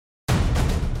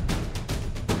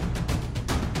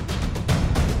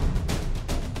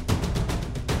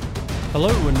Hello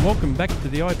and welcome back to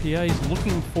the IPA's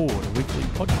Looking Forward, a weekly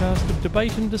podcast of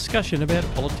debate and discussion about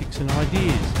politics and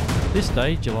ideas. This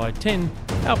day, July 10,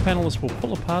 our panellists will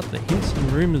pull apart the hints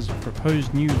and rumours of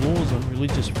proposed new laws on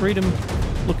religious freedom,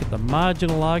 look at the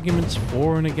marginal arguments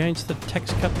for and against the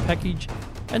tax cut package,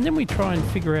 and then we try and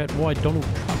figure out why Donald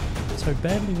Trump so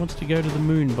badly wants to go to the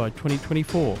moon by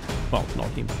 2024. Well, not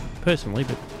him personally,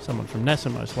 but someone from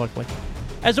NASA most likely.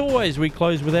 As always, we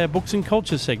close with our books and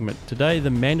culture segment. Today, the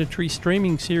mandatory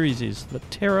streaming series is The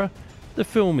Terror. The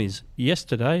film is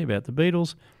Yesterday, about the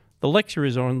Beatles. The lecture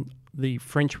is on the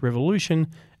French Revolution.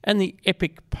 And the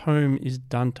epic poem is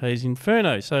Dante's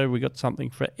Inferno. So we got something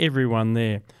for everyone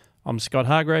there. I'm Scott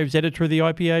Hargraves, editor of the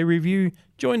IPA Review,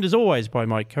 joined as always by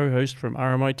my co-host from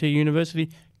RMIT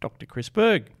University, Dr. Chris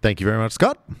Berg. Thank you very much,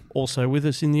 Scott. Also with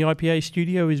us in the IPA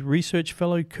studio is research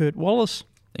fellow Kurt Wallace.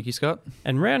 Thank you, Scott.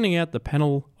 And rounding out the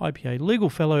panel, IPA legal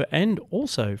fellow and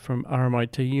also from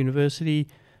RMIT University,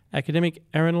 academic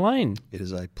Aaron Lane. It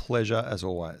is a pleasure as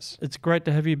always. It's great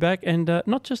to have you back, and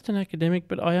not just an academic,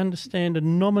 but I understand a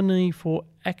nominee for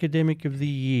Academic of the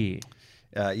Year.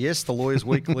 Yes, the Lawyers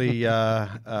Weekly,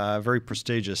 very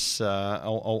prestigious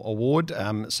award,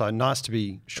 so nice to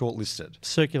be shortlisted.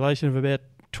 Circulation of about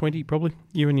 20, probably,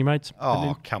 you and your mates.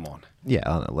 Oh, come on.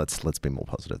 Yeah, let's be more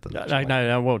positive than that.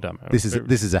 No, well done. This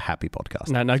is a happy podcast.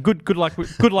 No, good luck.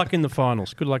 Good luck in the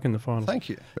finals. Good luck in the finals. Thank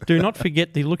you. Do not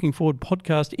forget the Looking Forward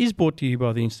podcast is brought to you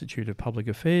by the Institute of Public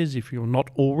Affairs. If you're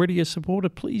not already a supporter,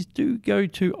 please do go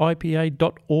to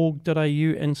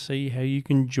ipa.org.au and see how you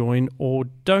can join or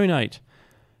donate.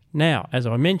 Now, as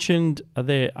I mentioned,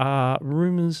 there are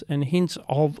rumours and hints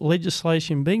of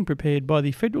legislation being prepared by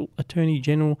the Federal Attorney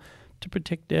General to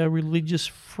protect our religious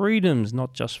freedoms,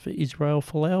 not just for Israel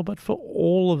Folau, but for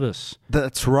all of us.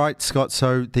 That's right, Scott.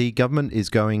 So the government is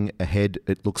going ahead,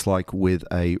 it looks like, with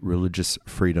a Religious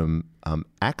Freedom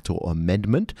Act or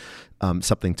amendment,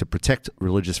 something to protect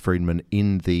religious freedom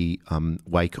in the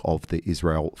wake of the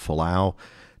Israel Folau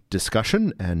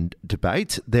discussion and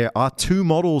debate. There are two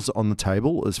models on the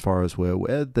table as far as we're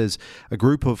aware. There's a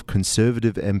group of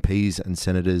conservative MPs and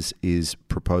senators is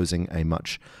proposing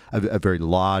a very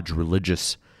large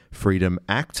religious freedom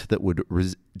act that would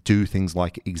do things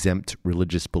like exempt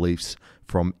religious beliefs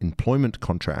from employment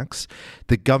contracts.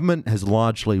 The government has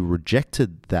largely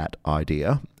rejected that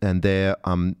idea, and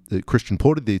Christian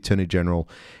Porter, the Attorney General,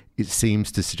 is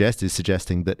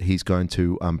suggesting that he's going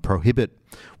to prohibit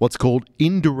what's called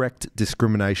indirect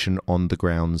discrimination on the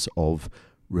grounds of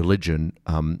religion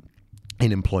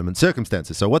in employment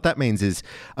circumstances. So what that means is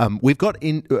we've got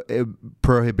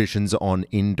prohibitions on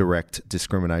indirect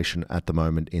discrimination at the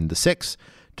moment in the Sex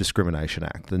Discrimination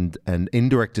Act. And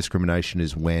indirect discrimination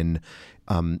is when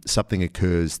something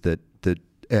occurs that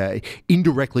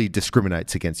indirectly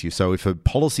discriminates against you. So if a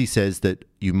policy says that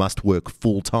you must work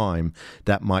full-time,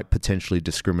 that might potentially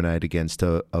discriminate against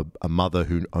a mother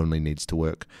who only needs to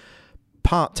work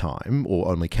part-time or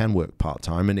only can work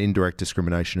part-time. And indirect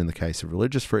discrimination in the case of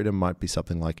religious freedom might be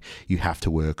something like you have to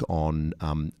work on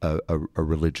a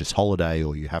religious holiday,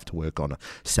 or you have to work on a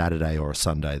Saturday or a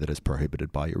Sunday that is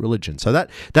prohibited by your religion. So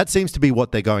that seems to be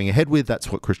what they're going ahead with.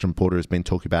 That's what Christian Porter has been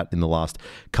talking about in the last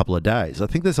couple of days. I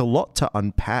think there's a lot to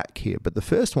unpack here, but the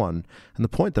first one, and the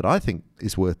point that I think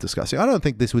is worth discussing, I don't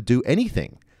think this would do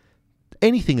anything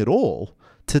at all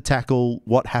to tackle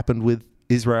what happened with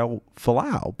Israel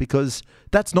Folau, because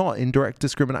that's not indirect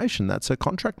discrimination. That's a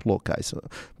contract law case.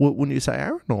 Wouldn't you say,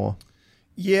 Aaron? Or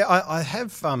yeah, I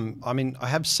have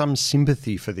some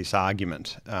sympathy for this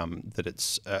argument that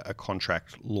it's a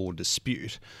contract law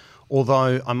dispute.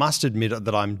 Although I must admit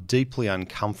that I'm deeply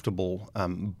uncomfortable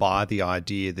by the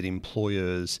idea that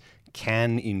employers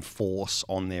can enforce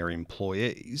on their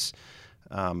employees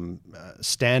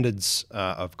standards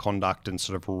of conduct and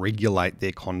sort of regulate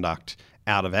their conduct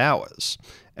out of hours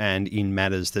and in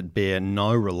matters that bear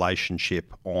no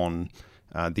relationship on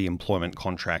the employment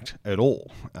contract at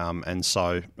all. And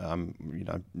so,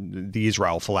 the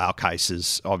Israel Folau case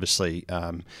is obviously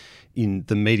in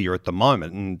the media at the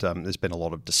moment, and there's been a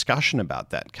lot of discussion about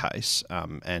that case.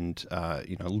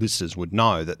 Listeners would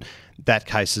know that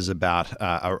case is about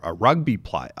a rugby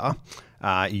player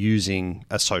using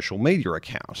a social media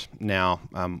account. Now,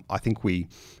 I think we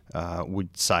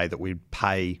would say that we'd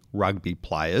pay rugby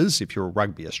players. If you're a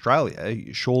Rugby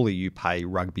Australia, surely you pay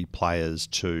rugby players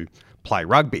to play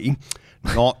rugby,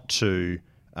 not to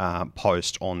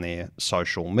post on their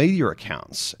social media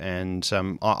accounts. And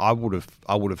I would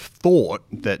have thought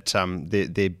that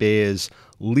there bears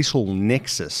little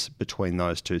nexus between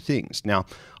those two things. Now,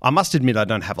 I must admit I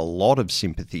don't have a lot of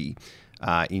sympathy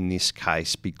in this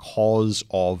case because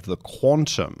of the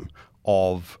quantum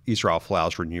of Israel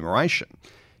Flowers' remuneration.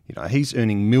 He's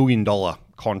earning $1 million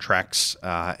contracts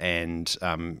and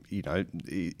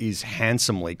is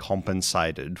handsomely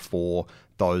compensated for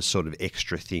those sort of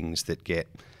extra things that get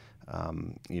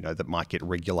that might get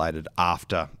regulated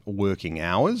after working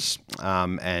hours.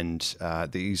 And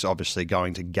he's obviously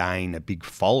going to gain a big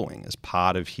following as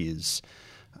part of his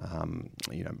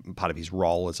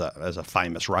role as a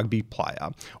famous rugby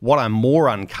player. What I'm more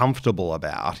uncomfortable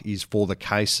about is for the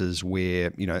cases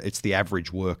where, it's the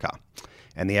average worker,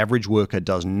 and the average worker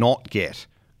does not get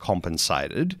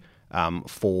compensated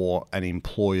for an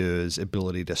employer's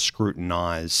ability to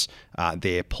scrutinise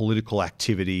their political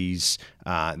activities,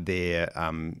 their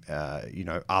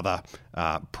other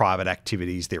private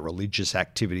activities, their religious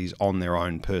activities on their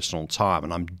own personal time.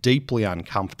 And I'm deeply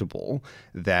uncomfortable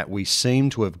that we seem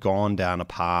to have gone down a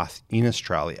path in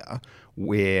Australia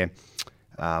where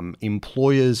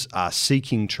employers are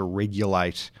seeking to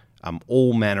regulate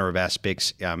all manner of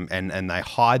aspects, and they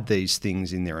hide these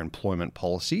things in their employment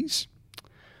policies,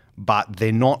 but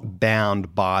they're not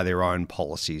bound by their own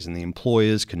policies, and the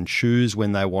employers can choose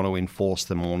when they want to enforce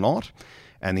them or not,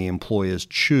 and the employers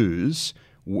choose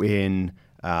when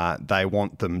they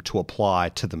want them to apply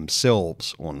to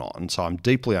themselves or not. And so I'm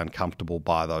deeply uncomfortable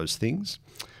by those things.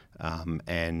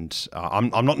 And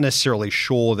I'm not necessarily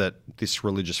sure that this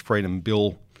religious freedom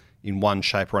bill in one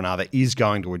shape or another is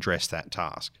going to address that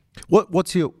task.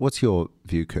 What's your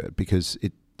view, Kurt? Because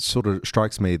it sort of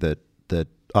strikes me that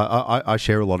I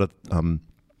share a lot of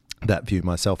that view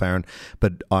myself, Aaron,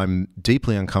 but I'm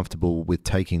deeply uncomfortable with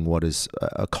taking what is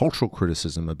a cultural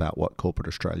criticism about what corporate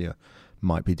Australia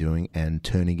might be doing and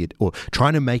turning it, or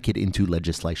trying to make it into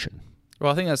legislation.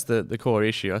 Well, I think that's the core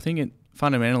issue. I think it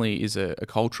fundamentally is a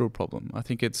cultural problem. I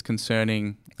think it's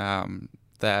concerning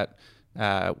that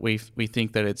we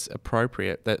think that it's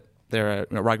appropriate, that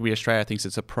Rugby Australia thinks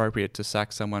it's appropriate to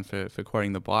sack someone for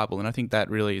quoting the Bible. And I think that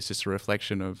really is just a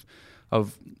reflection of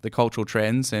the cultural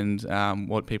trends and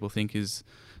what people think is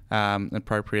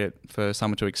appropriate for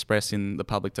someone to express in the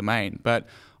public domain. But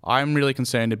I'm really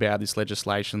concerned about this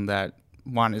legislation that,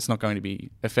 one, it's not going to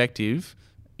be effective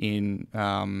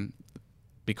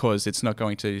because it's not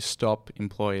going to stop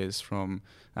employers from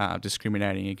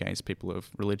discriminating against people of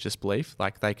religious belief.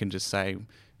 Like, they can just say,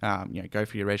 go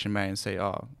for your resume and say,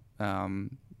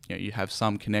 you have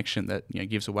some connection that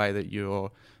gives away that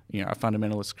you're a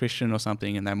fundamentalist Christian or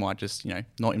something, and they might just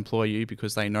not employ you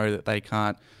because they know that they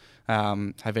can't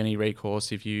have any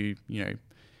recourse if you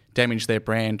damage their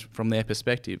brand from their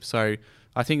perspective. So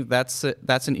I think that's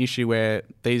an issue where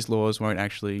these laws won't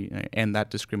actually end that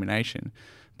discrimination.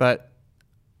 But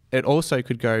it also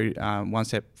could go one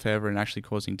step further and actually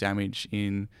causing damage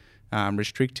in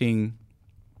restricting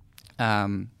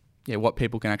what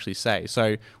people can actually say.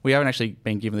 So we haven't actually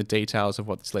been given the details of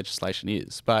what this legislation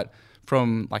is, but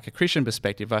from like a Christian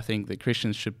perspective, I think that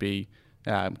Christians should be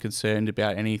concerned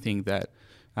about anything that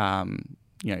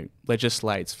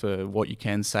legislates for what you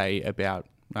can say about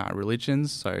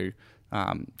religions. So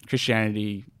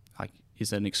Christianity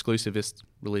is an exclusivist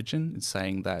religion. It's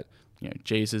saying that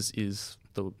Jesus is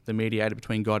the mediator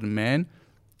between God and man,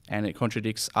 and it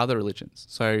contradicts other religions.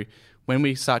 So when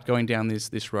we start going down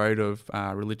this road of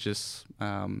religious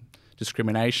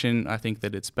discrimination, I think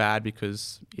that it's bad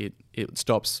because it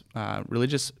stops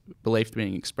religious belief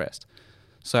being expressed.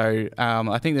 So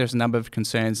I think there's a number of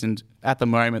concerns, and at the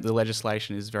moment the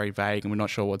legislation is very vague and we're not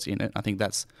sure what's in it. I think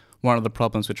that's one of the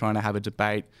problems. We're trying to have a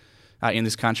debate in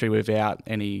this country without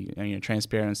any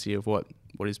transparency of what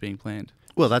is being planned.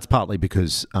 Well, that's partly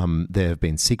because there have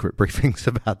been secret briefings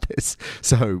about this.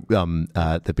 So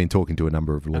they've been talking to a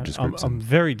number of religious groups. I'm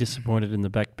very disappointed in the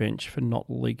backbench for not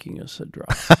leaking us a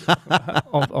draft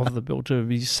of the bill, to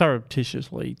be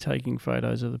surreptitiously taking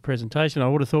photos of the presentation. I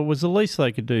would have thought was the least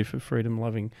they could do for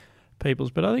freedom-loving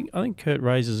peoples. But I think Kurt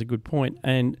raises a good point.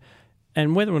 And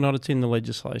whether or not it's in the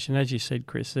legislation, as you said,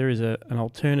 Chris, there is an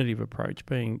alternative approach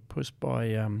being pushed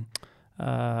by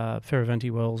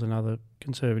Fierravanti Wells and other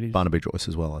conservatives. Barnaby Joyce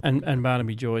as well. And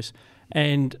Barnaby Joyce.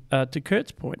 And to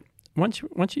Kurt's point, once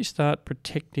you start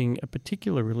protecting a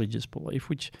particular religious belief,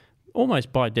 which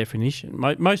almost by definition,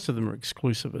 most of them are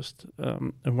exclusivist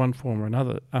in one form or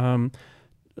another.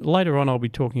 Later on I'll be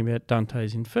talking about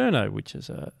Dante's Inferno, which is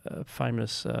a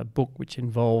famous book which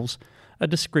involves a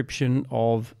description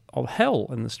of hell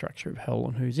and the structure of hell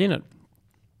and who's in it.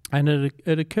 And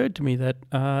it occurred to me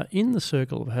that in the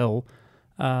circle of hell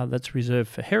that's reserved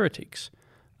for heretics,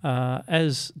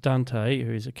 as Dante,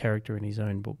 who is a character in his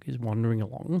own book, is wandering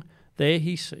along, there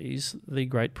he sees the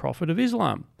great prophet of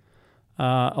Islam,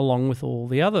 along with all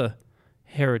the other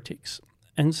heretics.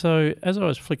 And so as I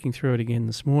was flicking through it again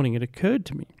this morning, it occurred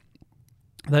to me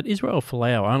that Israel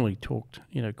Folau only talked,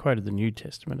 quoted the New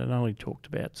Testament and only talked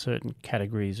about certain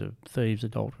categories of thieves,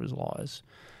 adulterers, liars,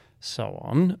 so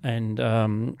on, and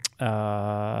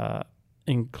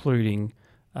including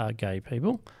gay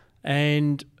people.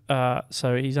 And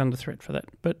so he's under threat for that.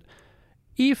 But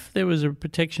if there was a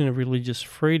Protection of Religious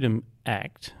Freedom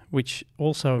Act, which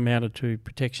also amounted to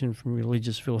protection from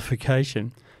religious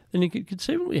vilification, then you could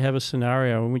conceivably have a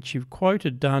scenario in which you've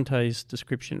quoted Dante's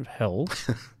description of hell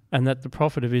and that the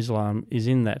Prophet of Islam is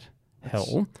in that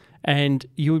hell, and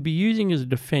you would be using as a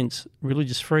defence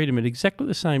religious freedom at exactly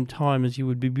the same time as you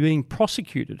would be being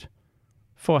prosecuted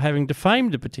for having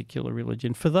defamed a particular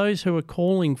religion. For those who are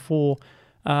calling for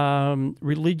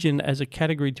religion as a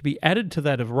category to be added to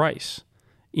that of race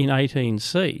in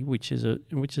 18C, which is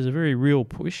a very real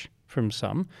push from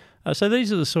some. So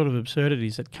these are the sort of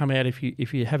absurdities that come out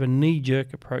if you have a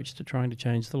knee-jerk approach to trying to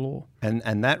change the law.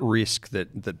 And that risk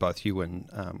that both you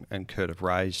and Kurt have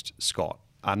raised, Scott,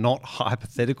 are not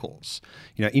hypotheticals.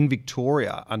 In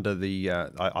Victoria, under the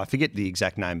I forget the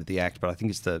exact name of the act, but I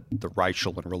think it's the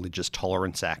Racial and Religious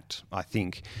Tolerance Act. I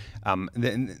think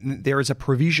there is a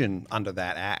provision under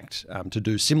that act to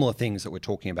do similar things that we're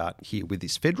talking about here with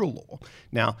this federal law.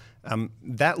 Now,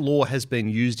 that law has been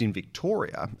used in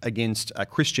Victoria against a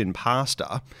Christian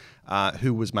pastor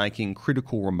who was making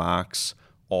critical remarks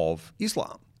of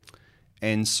Islam,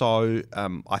 and so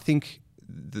I think.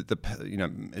 This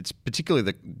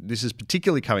is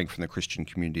particularly coming from the Christian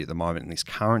community at the moment in this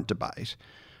current debate.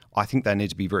 I think they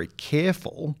need to be very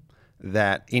careful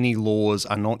that any laws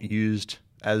are not used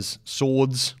as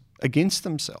swords against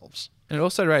themselves. And it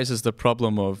also raises the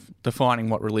problem of defining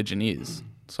what religion is.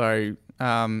 So,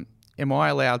 am I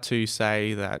allowed to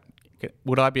say that?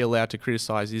 Would I be allowed to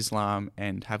criticise Islam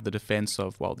and have the defence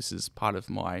of, well, this is part of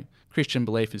my Christian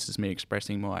belief, this is me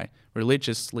expressing my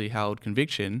religiously held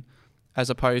conviction, as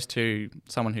opposed to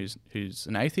someone who's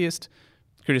an atheist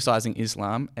criticising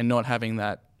Islam and not having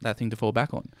that thing to fall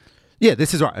back on? Yeah,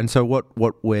 this is right. And so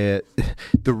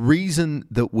the reason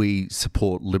that we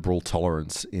support liberal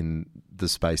tolerance in the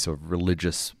space of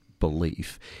religious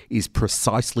belief is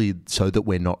precisely so that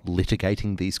we're not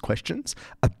litigating these questions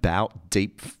about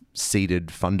deep-seated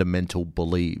fundamental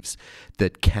beliefs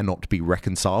that cannot be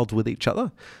reconciled with each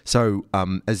other. So,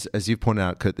 as you've pointed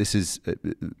out, Kurt, this is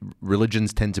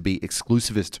religions tend to be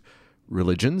exclusivist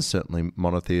religions. Certainly,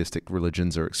 monotheistic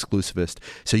religions are exclusivist.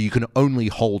 So you can only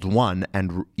hold one,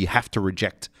 and you have to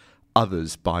reject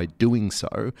others by doing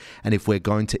so. And if we're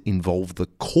going to involve the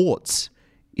courts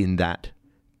in that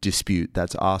dispute,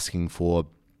 that's asking for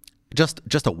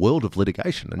just a world of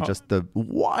litigation and just the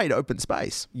wide open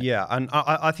space. Yeah, and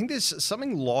I think there's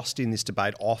something lost in this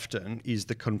debate often is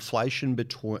the conflation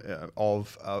between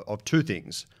of two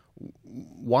things.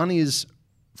 One is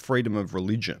freedom of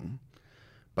religion,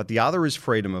 but the other is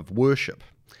freedom of worship.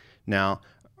 Now,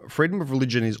 freedom of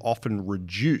religion is often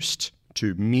reduced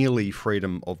to merely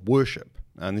freedom of worship,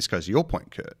 and this goes to your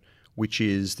point, Kurt, which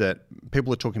is that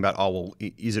people are talking about,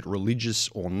 is it religious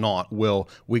or not? Well,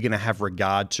 we're going to have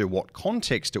regard to what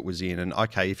context it was in. And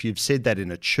okay, if you've said that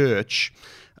in a church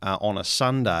on a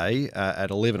Sunday at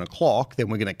 11 o'clock, then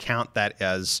we're going to count that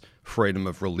as freedom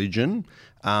of religion.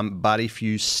 But if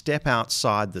you step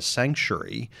outside the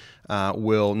sanctuary,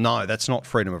 well, no, that's not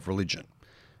freedom of religion.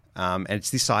 And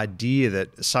it's this idea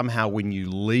that somehow when you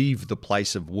leave the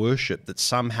place of worship, that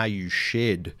somehow you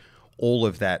shed all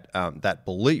of that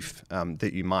belief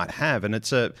that you might have, and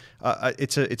it's a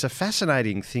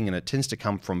fascinating thing, and it tends to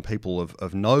come from people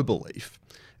of no belief,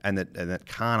 and that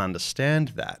can't understand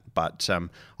that. But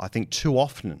I think too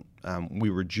often we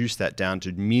reduce that down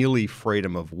to merely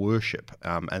freedom of worship,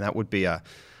 and that would be a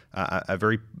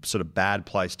very sort of bad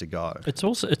place to go. It's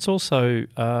also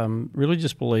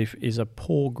religious belief is a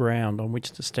poor ground on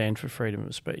which to stand for freedom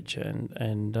of speech,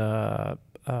 and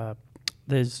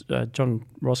there's John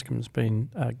Roscombe's been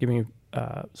giving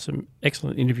some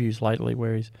excellent interviews lately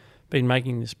where he's been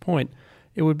making this point.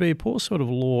 It would be a poor sort of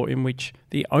law in which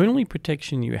the only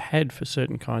protection you had for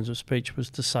certain kinds of speech was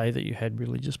to say that you had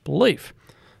religious belief,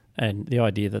 and the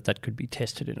idea that could be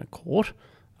tested in a court.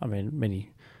 I mean,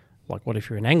 what if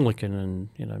you're an Anglican,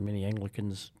 and many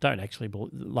Anglicans don't actually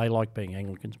they like being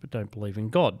Anglicans but don't believe in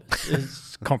God.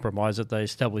 It's a compromise that they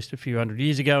established a few hundred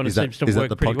years ago, and it seems to work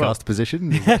pretty well. Is that the podcast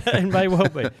position? It may well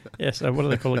be. Yeah, so what do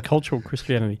they call it? Cultural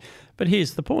Christianity. But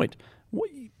here's the point.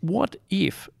 What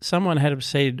if someone had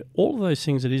said all of those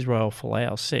things that Israel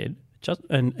Folau said,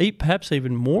 and perhaps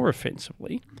even more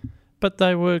offensively, but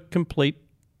they were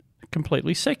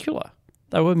completely secular?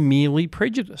 They were merely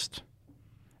prejudiced.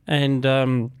 And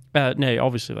now,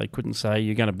 obviously, they couldn't say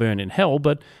you're going to burn in hell,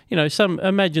 but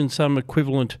imagine some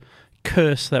equivalent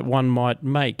curse that one might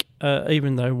make,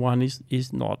 even though one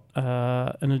is not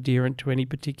an adherent to any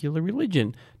particular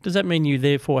religion. Does that mean you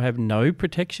therefore have no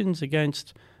protections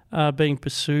against being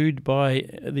pursued by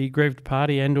the aggrieved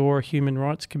party and or a Human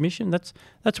Rights Commission?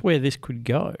 That's where this could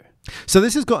go. So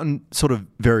this has gotten sort of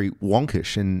very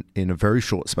wonkish in a very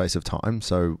short space of time.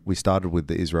 So we started with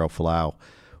the Israel Folau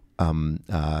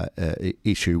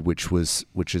issue, which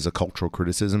is a cultural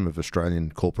criticism of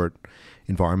Australian corporate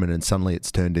environment, and suddenly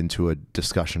it's turned into a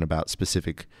discussion about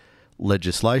specific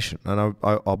legislation. And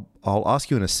I'll ask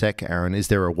you in a sec, Aaron, is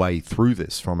there a way through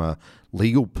this from a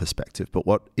legal perspective? But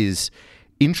what is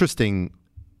interesting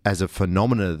as a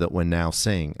phenomena that we're now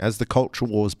seeing, as the culture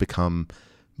wars become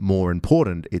more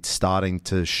important, it's starting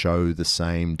to show the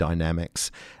same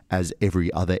dynamics as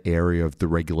every other area of the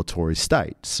regulatory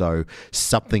state. So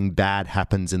something bad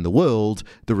happens in the world,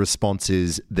 the response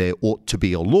is there ought to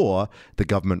be a law. The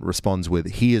government responds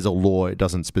with, here's a law. It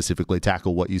doesn't specifically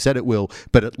tackle what you said it will,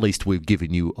 but at least we've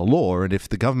given you a law. And if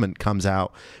the government comes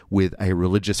out with a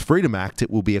Religious Freedom Act,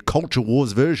 it will be a culture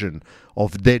wars version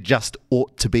of there just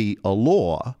ought to be a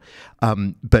law.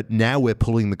 But now we're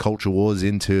pulling the culture wars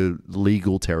into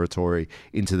legal territory,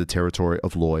 into the territory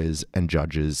of lawyers and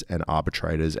judges and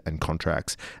arbitrators and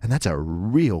contracts, and that's a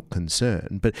real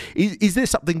concern. But is there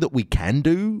something that we can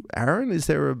do, Aaron? Is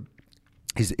there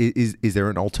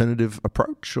an alternative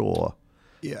approach, or?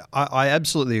 Yeah, I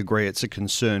absolutely agree. It's a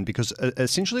concern because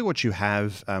essentially what you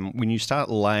have when you start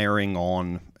layering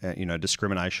on,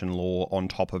 discrimination law on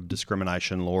top of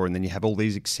discrimination law, and then you have all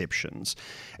these exceptions.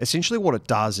 Essentially, what it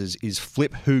does is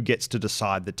flip who gets to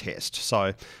decide the test.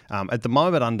 So, at the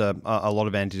moment, under a lot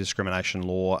of anti-discrimination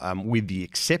law, with the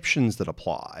exceptions that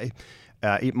apply.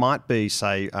 It might be,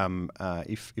 say,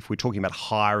 if we're talking about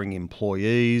hiring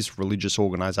employees, religious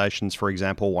organisations, for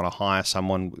example, want to hire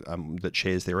someone that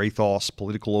shares their ethos.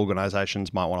 Political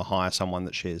organisations might want to hire someone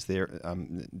that shares their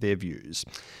views.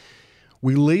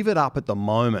 We leave it up at the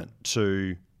moment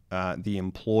to the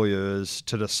employers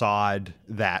to decide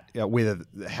that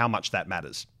how much that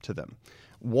matters to them.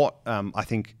 What I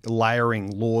think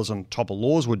layering laws on top of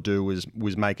laws would do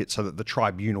was make it so that the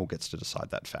tribunal gets to decide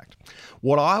that fact.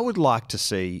 What I would like to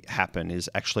see happen is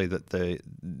actually that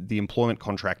the employment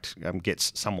contract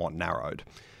gets somewhat narrowed.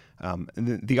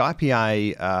 The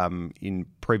IPA, in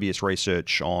previous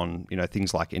research on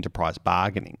things like enterprise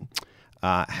bargaining,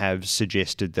 have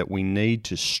suggested that we need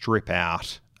to strip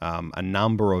out a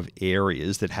number of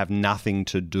areas that have nothing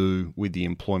to do with the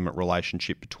employment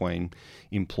relationship between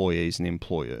employees and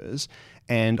employers.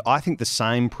 And I think the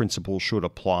same principle should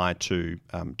apply to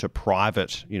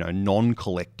private,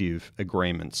 non-collective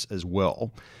agreements as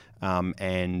well.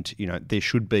 And there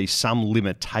should be some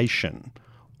limitation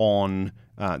on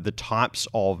the types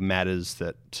of matters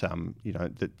that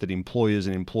that employers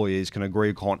and employees can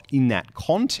agree upon in that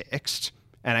context,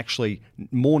 and actually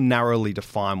more narrowly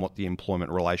define what the employment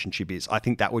relationship is. I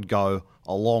think that would go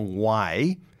a long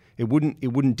way. It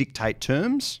wouldn't dictate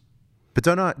terms. But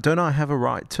don't I have a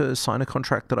right to sign a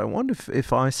contract that I want?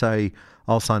 If I say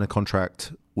I'll sign a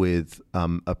contract with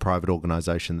a private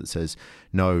organisation that says,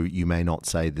 no, you may not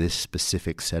say this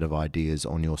specific set of ideas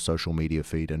on your social media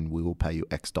feed, and we will pay you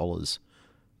X dollars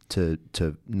to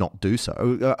not do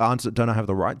so. Don't I have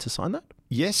the right to sign that?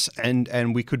 Yes,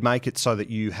 and we could make it so that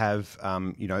you have,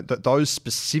 those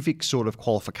specific sort of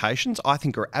qualifications, I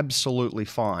think, are absolutely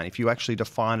fine if you actually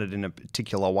define it in a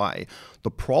particular way.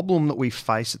 The problem that we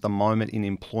face at the moment in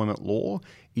employment law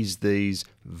is these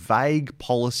vague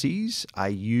policies are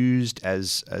used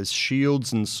as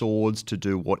shields and swords to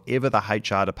do whatever the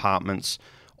HR departments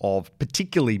of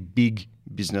particularly big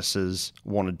businesses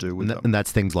want to do with them. And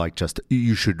that's things like just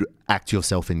you should act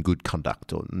yourself in good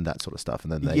conduct and that sort of stuff.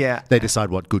 And then they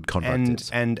decide what good conduct is.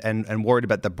 And worried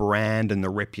about the brand and the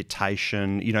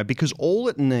reputation, because all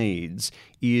it needs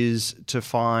is to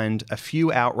find a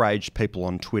few outraged people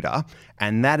on Twitter,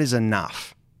 and that is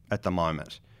enough at the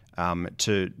moment.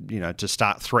 To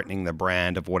start threatening the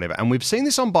brand of whatever, and we've seen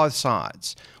this on both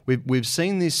sides. We've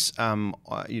seen this,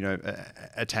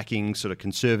 attacking sort of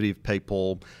conservative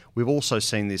people. We've also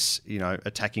seen this,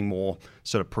 attacking more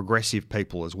sort of progressive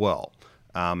people as well.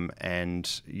 So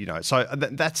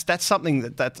that's something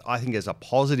that I think is a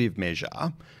positive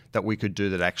measure that we could do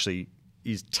that actually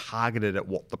is targeted at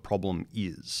what the problem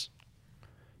is.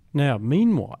 Now,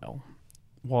 meanwhile,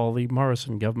 while the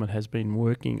Morrison government has been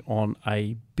working on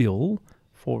a bill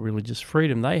for religious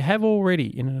freedom, they have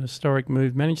already, in an historic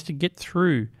move, managed to get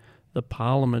through the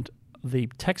Parliament the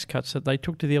tax cuts that they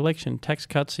took to the election, tax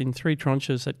cuts in 3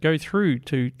 tranches that go through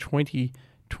to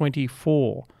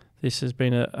 2024. This has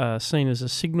been seen as a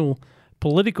signal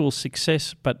political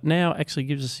success, but now actually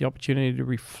gives us the opportunity to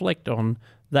reflect on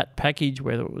that package,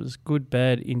 whether it was good,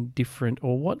 bad, indifferent,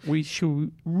 or what we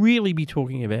should really be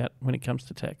talking about when it comes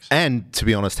to tax. And to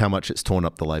be honest, how much it's torn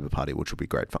up the Labor Party, which will be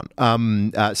great fun.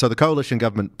 So the coalition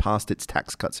government passed its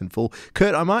tax cuts in full.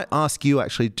 Kurt, I might ask you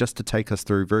actually just to take us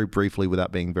through very briefly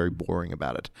without being very boring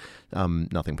about it.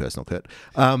 Nothing personal, Kurt.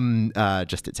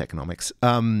 Just its economics.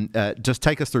 Just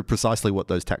take us through precisely what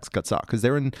those tax cuts are, because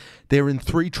they're in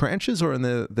three tranches, or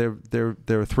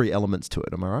there are three elements to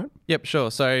it. Am I right? Yep,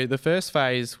 sure. So the first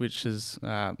phase, which is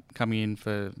coming in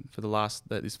for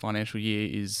this financial year,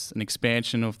 is an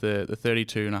expansion of the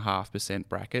 32.5%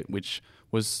 bracket, which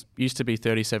used to be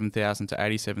 37,000 to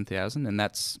 87,000, and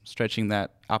that's stretching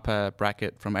that upper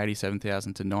bracket from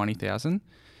 87,000 to 90,000.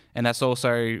 And that's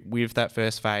also, with that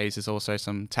first phase, there's also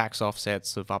some tax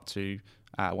offsets of up to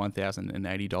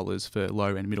 $1,080 for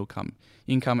low and middle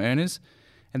income earners.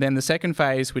 And then the second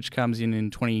phase, which comes in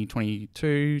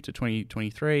 2022 to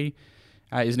 2023,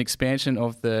 is an expansion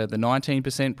of the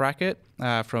 19% bracket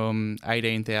from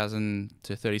 18,000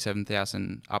 to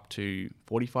 37,000 up to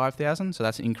 45,000. So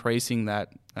that's increasing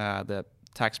that the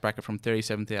tax bracket from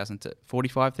 37,000 to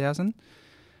 45,000.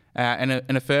 And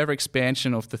a further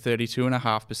expansion of the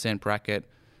 32.5% bracket,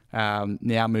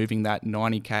 now moving that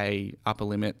 90K upper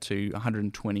limit to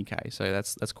 120K. So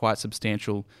that's quite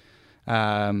substantial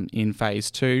in phase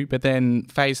 2. But then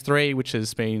phase 3, which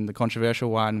has been the controversial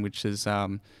one, which has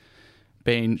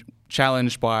been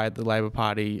challenged by the Labor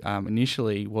Party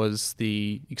initially, was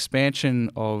the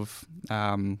expansion of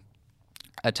a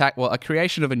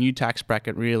creation of a new tax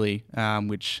bracket, really,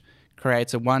 which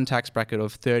creates a one tax bracket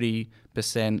of 30%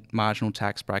 marginal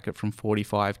tax bracket from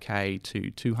 $45K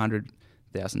to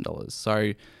 $200,000.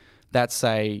 So that's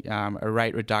a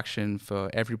rate reduction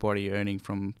for everybody earning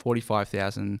from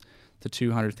 $45,000 to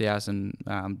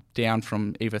 $200,000, down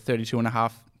from either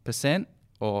 32.5%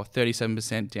 or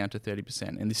 37% down to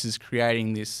 30%. And this is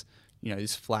creating this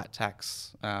flat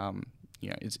tax.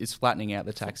 It's flattening out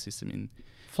the tax system in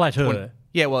flatter.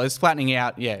 Yeah, well, it's flattening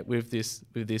out. Yeah, with this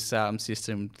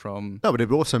system from no, but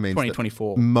it also means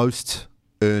 2024. That most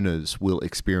earners will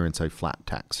experience a flat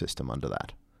tax system under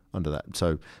that.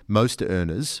 So most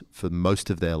earners, for most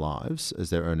of their lives, as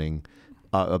they're earning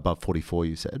above 44,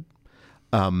 you said,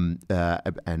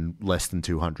 and less than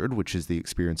 200, which is the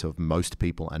experience of most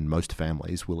people and most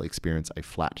families, will experience a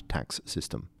flat tax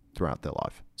system throughout their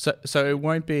life. So it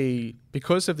won't be,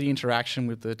 because of the interaction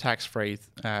with the tax-free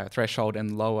threshold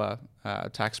and lower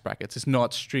tax brackets, it's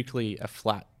not strictly a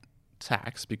flat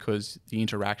tax, because the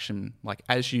interaction, like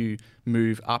as you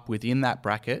move up within that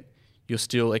bracket, you're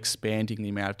still expanding the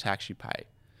amount of tax you pay.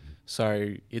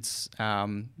 So it's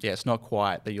it's not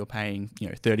quite that you're paying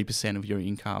 30% of your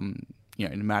income, no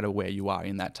matter where you are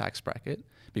in that tax bracket,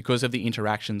 because of the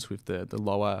interactions with the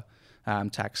lower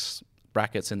tax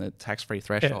brackets and the tax-free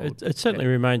threshold. Yeah, it certainly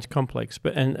remains complex,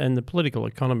 but and the political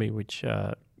economy, which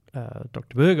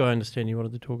Dr. Berg, I understand you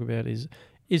wanted to talk about,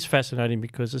 is fascinating,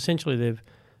 because essentially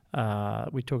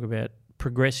we talk about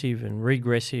progressive and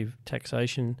regressive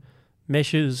taxation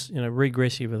measures.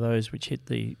 Regressive are those which hit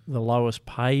the lowest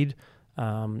paid.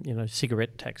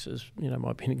 Cigarette taxes,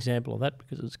 might be an example of that,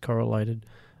 because it's correlated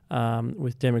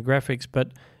with demographics.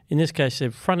 But in this case,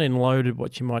 they've front-end loaded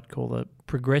what you might call the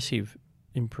progressive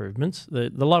improvements. The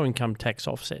low-income tax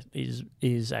offset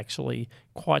is actually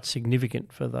quite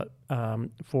significant for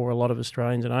a lot of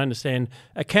Australians, and I understand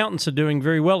accountants are doing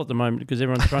very well at the moment, because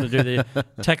everyone's trying to do their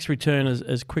tax return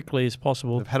as quickly as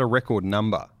possible. They've had a record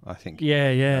number, I think.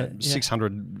 Yeah.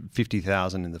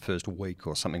 650,000 in the first week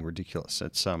or something ridiculous.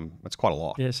 It's quite a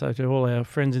lot. Yeah, so to all our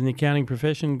friends in the accounting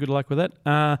profession, good luck with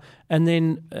that. And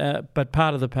then, but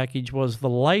part of the package was the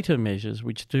later measures,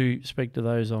 which do speak to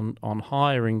those on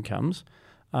higher incomes.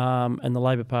 And the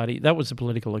Labor Party, that was the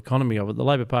political economy of it. The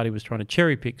Labor Party was trying to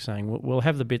cherry pick, saying we'll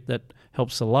have the bit that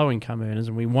helps the low income earners,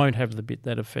 and we won't have the bit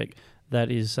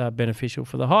that is beneficial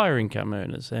for the higher income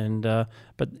earners. And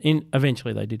but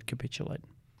eventually they did capitulate.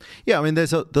 Yeah, I mean,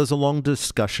 there's a long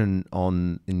discussion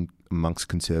amongst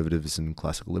conservatives and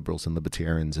classical liberals and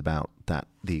libertarians about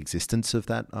the existence of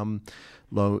that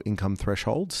low income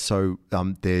threshold. So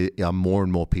there are more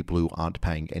and more people who aren't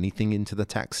paying anything into the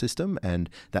tax system, and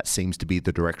that seems to be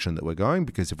the direction that we're going,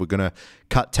 because if we're going to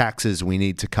cut taxes, we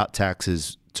need to cut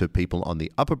taxes to people on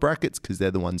the upper brackets, because they're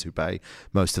the ones who pay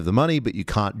most of the money. But you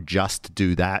can't just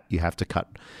do that. You have to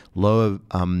cut lower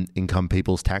income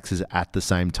people's taxes at the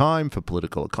same time for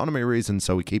political economy reasons.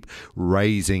 So we keep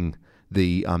raising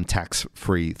the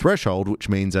tax-free threshold, which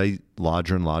means a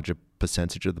larger and larger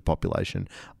percentage of the population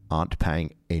aren't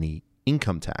paying any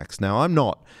income tax. Now, I'm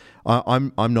not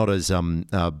I'm not as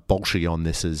bolshy on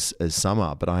this as some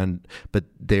are, but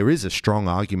there is a strong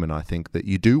argument, I think, that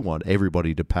you do want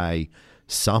everybody to pay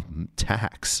some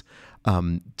tax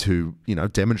to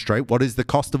demonstrate what is the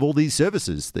cost of all these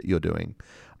services that you're doing.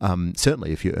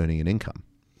 Certainly, if you're earning an income.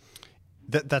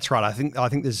 That's right. I think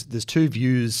there's two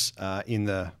views in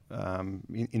the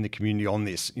community on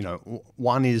this.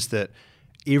 One is that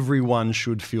everyone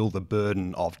should feel the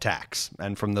burden of tax,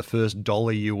 and from the first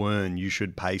dollar you earn, you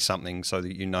should pay something so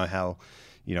that you know how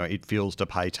it feels to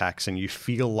pay tax, and you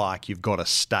feel like you've got a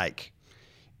stake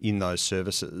in those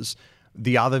services.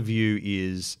 The other view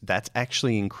is that's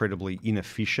actually incredibly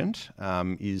inefficient.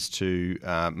 Is to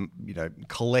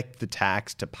collect the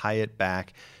tax, to pay it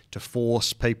back, to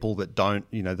force people that don't,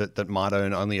 that might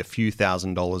earn only a few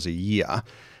 $1,000s a year,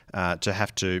 to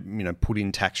have to, put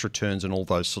in tax returns and all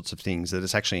those sorts of things. That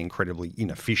it's actually incredibly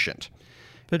inefficient.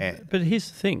 But here's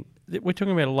the thing: we're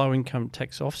talking about a low income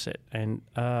tax offset, and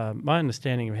my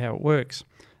understanding of how it works.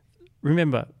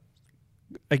 Remember,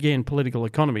 again, political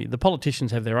economy. The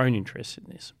politicians have their own interests in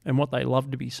this, and what they love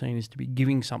to be seen is to be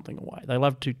giving something away. They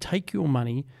love to take your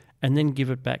money and then give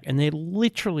it back, and they're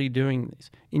literally doing this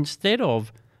instead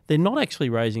of. They're not actually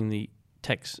raising the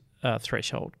tax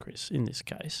threshold, Chris, in this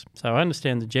case. So I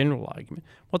understand the general argument.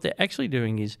 What they're actually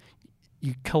doing is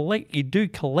you do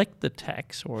collect the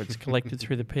tax, or it's collected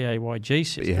through the PAYG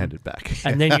system. But you hand it back.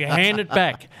 And then you hand it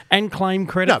back and claim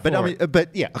credit for it.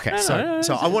 But yeah, okay.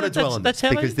 So I want to dwell on this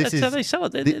because that's how they sell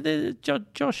it.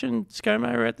 Josh and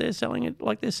ScoMo are out there selling it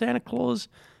like they're Santa Claus.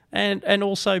 And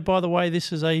also, by the way,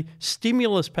 this is a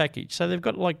stimulus package. So they've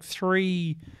got like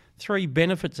three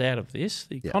benefits out of this.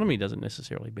 The economy doesn't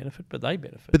necessarily benefit, but they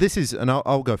benefit. But this is, and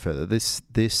I'll go further, this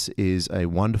is a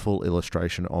wonderful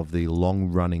illustration of the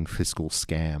long-running fiscal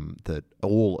scam that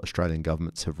all Australian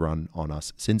governments have run on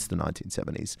us since the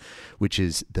 1970s, which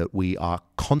is that we are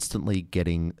constantly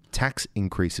getting tax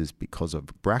increases because of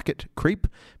bracket creep,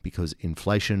 because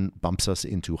inflation bumps us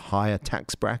into higher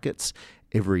tax brackets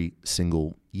every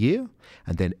single year,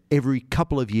 and then every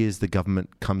couple of years the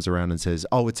government comes around and says,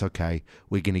 oh, it's okay,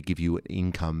 we're going to give you an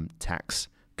income tax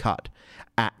cut.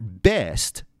 At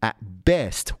best,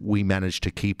 we manage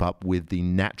to keep up with the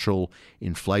natural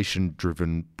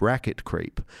inflation-driven bracket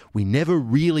creep. We never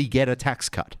really get a tax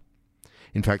cut.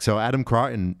 In fact, so Adam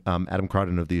Crichton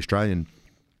of The Australian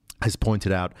has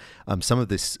pointed out some of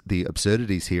the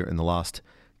absurdities here in the last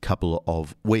couple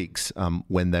of weeks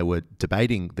when they were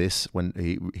debating this, when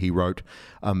he wrote,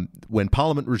 when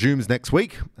Parliament resumes next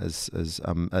week, as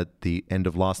at the end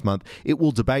of last month, it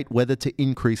will debate whether to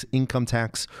increase income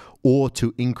tax or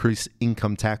to increase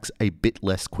income tax a bit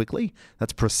less quickly.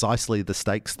 That's precisely the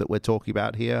stakes that we're talking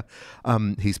about here.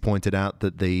 He's pointed out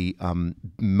that the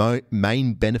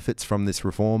main benefits from this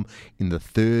reform in the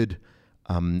third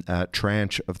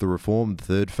tranche of the reform, the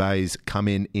third phase, come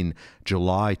in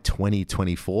July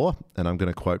 2024. And I'm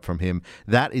going to quote from him,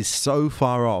 that is so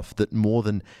far off that more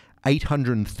than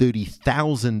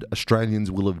 830,000 Australians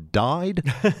will have died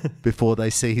before they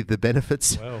see the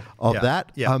benefits of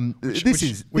that. Yeah. Which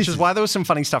is why there was some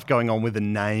funny stuff going on with the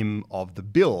name of the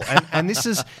bill, and this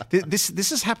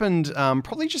has happened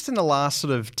probably just in the last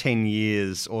sort of 10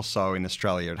 years or so in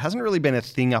Australia. It hasn't really been a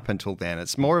thing up until then.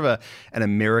 It's more of an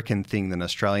American thing than an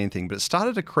Australian thing, but it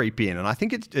started to creep in, and I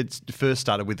think it first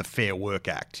started with the Fair Work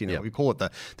Act. We call it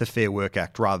the Fair Work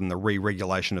Act rather than the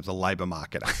Re-Regulation of the Labour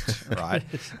Market Act, right?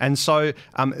 And so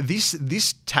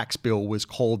this tax bill was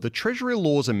called the Treasury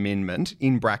Laws Amendment,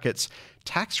 in brackets,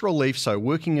 tax relief so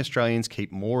working Australians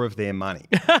keep more of their money,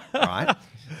 right?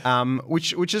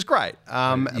 Which is great.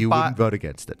 You wouldn't vote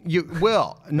against it.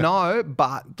 No,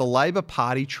 but the Labor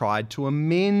Party tried to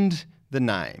amend the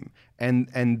name.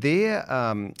 And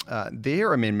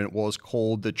their amendment was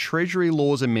called the Treasury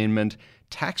Laws Amendment,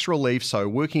 tax relief so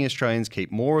working Australians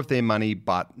keep more of their money,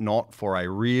 but not for a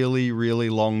really, really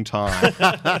long time.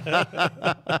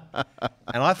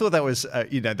 And I thought that was,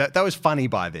 that was funny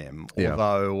by them. Yeah.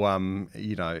 Although,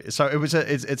 so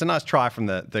it's a nice try from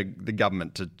the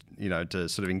government to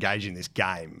sort of engage in this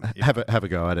game. Have a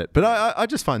go at it. But I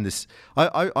just find this,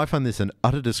 I find this an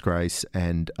utter disgrace,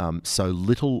 and so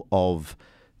little of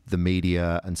the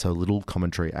media and so little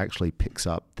commentary actually picks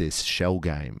up this shell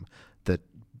game that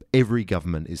every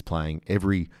government is playing,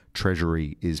 every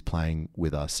treasury is playing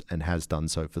with us and has done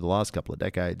so for the last couple of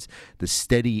decades. The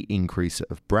steady increase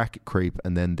of bracket creep,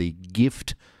 and then the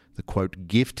gift, the quote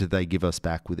gift they give us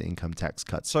back with income tax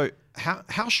cuts. So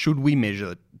how should we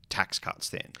measure tax cuts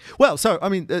then? Well, so I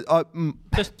mean,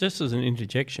 just as an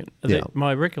interjection,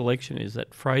 my recollection is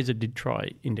that Fraser did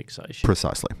try indexation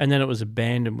precisely, and then it was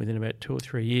abandoned within about 2 or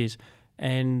 3 years.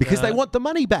 And Because they want the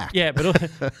money back. Yeah, but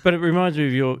it reminds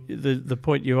me of the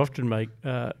point you often make,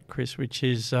 Chris, which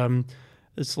is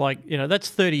it's like, that's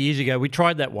 30 years ago. We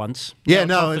tried that once. Yeah,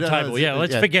 Now it's off the table. Yeah,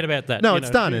 let's forget about that. No, it's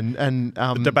done. And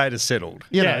The debate is settled.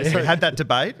 You know, We had that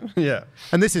debate. Yeah.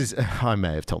 And this is, I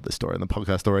may have told this story on the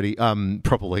podcast already,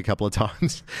 probably a couple of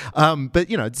times. But,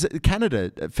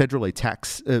 Canada federally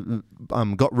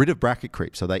got rid of bracket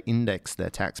creep. So they indexed their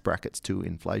tax brackets to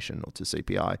inflation or to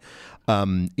CPI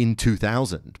in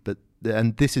 2000.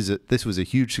 And this was a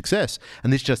huge success.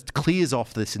 And this just clears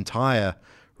off this entire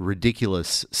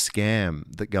ridiculous scam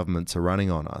that governments are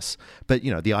running on us. But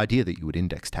the idea that you would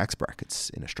index tax brackets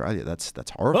in Australia, that's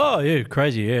horrifying. Oh, yeah,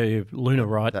 crazy. Yeah, you're lunar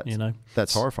right,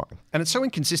 That's horrifying. And it's so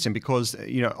inconsistent because,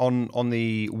 on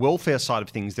the welfare side of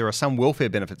things, there are some welfare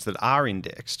benefits that are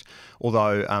indexed,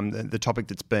 although the topic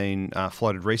that's been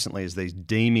floated recently is these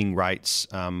deeming rates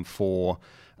for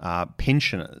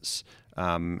pensioners.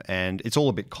 And it's all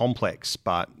a bit complex,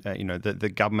 but,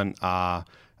 the government are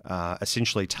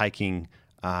essentially taking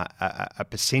a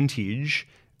percentage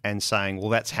and saying, well,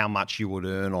 that's how much you would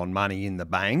earn on money in the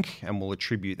bank, and we'll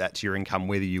attribute that to your income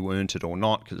whether you earned it or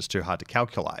not because it's too hard to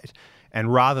calculate.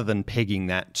 And rather than pegging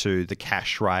that to the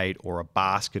cash rate or a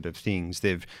basket of things,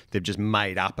 they've just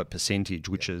made up a percentage,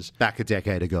 which is back a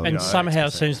decade ago. And somehow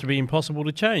seems to be impossible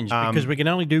to change because we can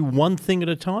only do one thing at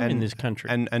a time in this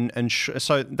country.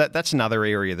 So that's another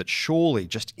area that surely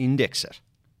just index it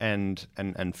and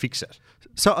fix it.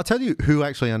 So I'll tell you who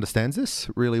actually understands this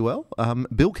really well.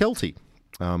 Bill Kelty,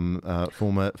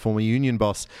 former union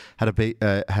boss,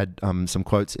 had some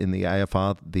quotes in the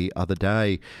AFR the other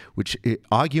day, which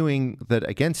arguing that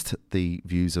against the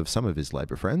views of some of his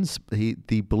Labor friends, he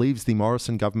believes the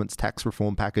Morrison government's tax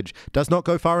reform package does not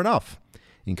go far enough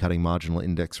in cutting marginal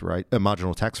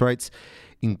tax rates,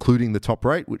 including the top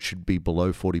rate, which should be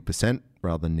below 40%.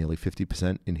 Rather than nearly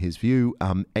 50% in his view.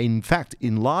 In fact,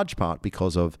 in large part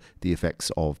because of the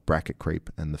effects of bracket creep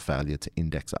and the failure to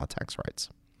index our tax rates.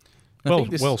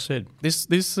 Well said.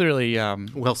 This really...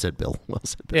 well said, Bill. Well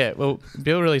said, Bill. Yeah, well,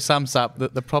 Bill really sums up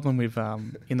the problem with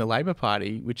in the Labor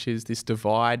Party, which is this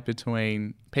divide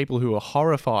between people who are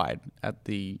horrified at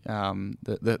the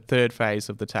third phase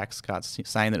of the tax cuts,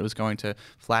 saying that it was going to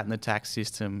flatten the tax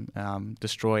system,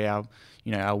 destroy our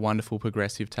wonderful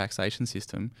progressive taxation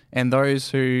system, and those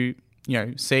who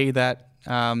see that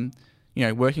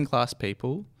working class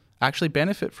people actually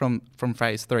benefit from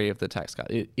phase 3 of the tax cut.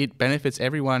 It benefits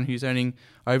everyone who's earning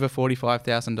over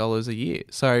 $45,000 a year.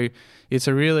 So it's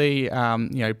a really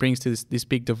brings to this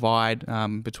big divide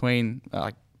between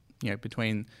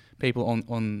people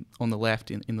on the left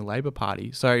in the Labor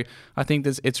Party. So I think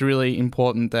it's really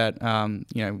important that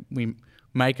we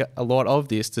make a lot of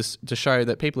this to show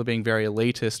that people are being very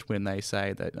elitist when they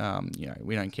say that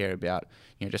we don't care about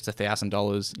just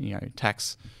 $1,000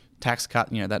 tax cut,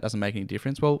 that doesn't make any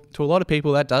difference. Well, to a lot of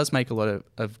people, that does make a lot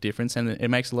of difference, and it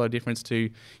makes a lot of difference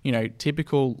to,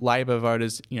 typical Labor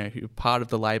voters, who are part of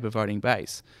the Labor voting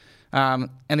base. And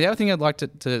the other thing I'd like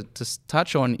to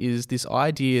touch on is this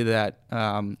idea that,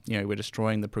 we're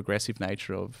destroying the progressive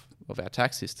nature of our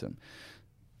tax system.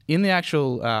 In the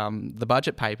actual, the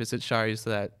budget papers, it shows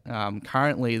that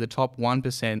currently the top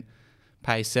 1%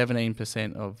 pay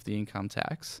 17% of the income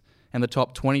tax, and the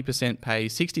top 20% pay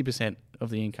 60% of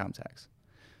the income tax.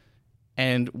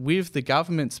 And with the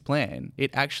government's plan, it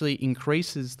actually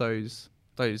increases those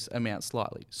amounts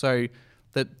slightly. So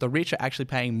that the rich are actually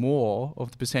paying more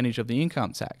of the percentage of the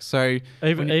income tax. So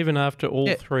even after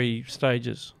all three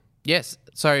stages. Yes.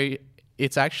 So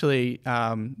it's actually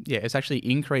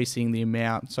increasing the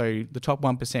amount. So the top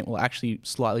 1% will actually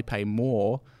slightly pay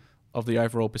more of the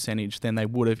overall percentage than they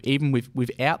would have even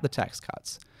without the tax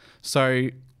cuts. So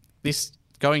this,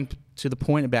 going to the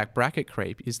point about bracket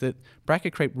creep, is that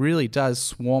bracket creep really does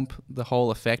swamp the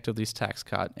whole effect of this tax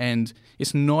cut. And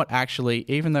it's not actually,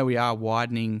 even though we are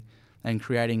widening and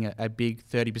creating a big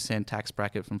 30% tax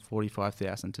bracket from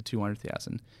 $45,000 to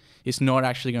 $200,000, it's not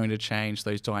actually going to change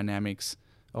those dynamics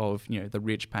of the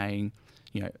rich paying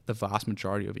the vast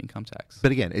majority of income tax.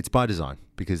 But again, it's by design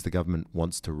because the government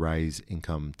wants to raise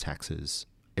income taxes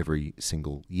every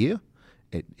single year.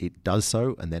 It does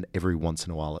so, and then every once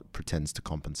in a while it pretends to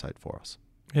compensate for us.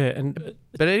 Yeah, and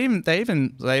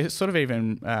the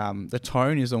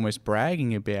tone is almost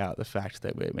bragging about the fact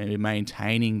that we're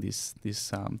maintaining this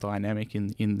dynamic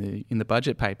in the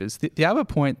budget papers. The other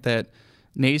point that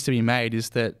needs to be made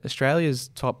is that Australia's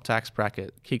top tax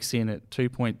bracket kicks in at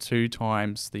 2.2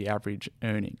 times the average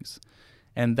earnings,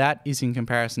 and that is in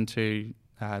comparison to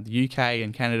the UK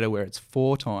and Canada, where it's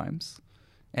 4 times,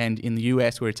 and in the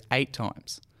US, where it's 8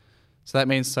 times. So that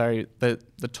means the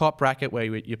top bracket where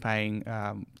you're paying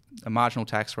a marginal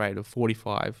tax rate of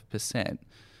 45%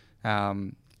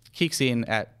 kicks in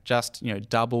at just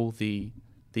double the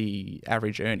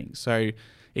average earnings. So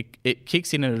it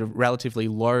kicks in at a relatively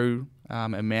low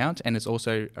amount, and it's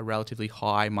also a relatively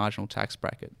high marginal tax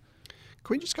bracket.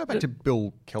 Can we just go back to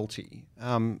Bill Kelty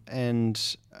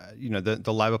and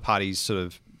the Labor Party's sort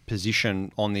of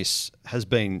position on this has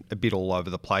been a bit all over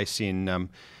the place. In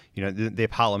their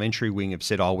parliamentary wing have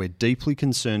said, we're deeply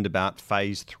concerned about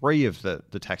phase 3 of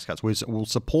the tax cuts. We'll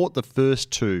support the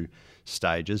first 2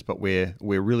 stages, but we're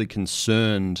really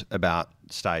concerned about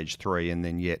stage 3, and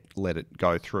then yet let it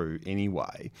go through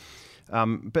anyway.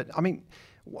 But I mean,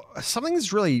 something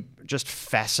that's really just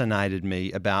fascinated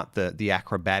me about the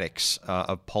acrobatics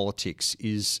of politics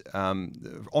is,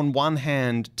 on one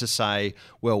hand, to say,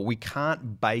 well, we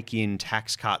can't bake in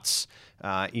tax cuts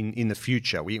in the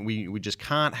future. We just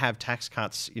can't have tax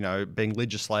cuts, being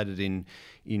legislated in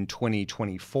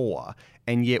 2024,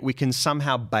 and yet we can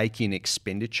somehow bake in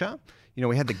expenditure.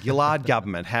 We had the Gillard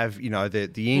government have, the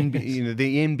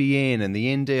NBN and the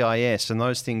NDIS and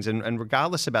those things, and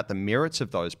regardless about the merits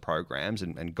of those programs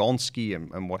and Gonski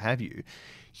and what have you,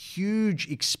 huge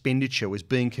expenditure was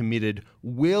being committed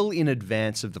well in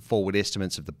advance of the forward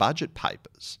estimates of the budget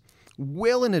papers,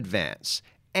 well in advance.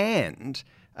 And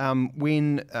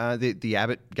when the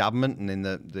Abbott government and then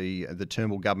the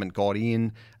Turnbull government got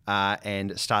in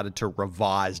and started to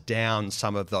revise down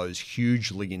some of those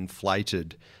hugely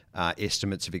inflated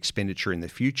estimates of expenditure in the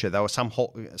future, they were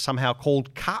somehow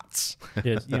called cuts.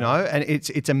 Yes, and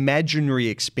it's imaginary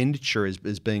expenditure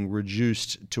is being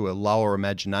reduced to a lower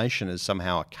imagination as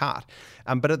somehow a cut.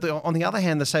 But on the other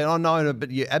hand, they say, no,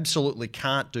 but you absolutely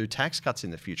can't do tax cuts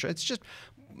in the future. It's just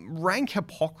rank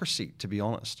hypocrisy, to be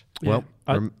honest. Well,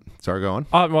 sorry, go on.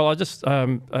 I just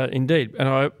indeed,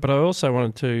 but I also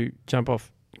wanted to jump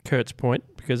off Kurt's point,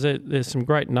 because there's some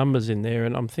great numbers in there,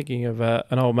 and I'm thinking of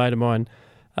an old mate of mine,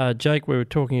 Jake. We were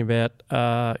talking about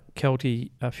Kelty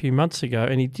a few months ago,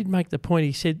 and he did make the point.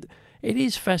 He said it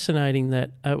is fascinating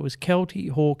that it was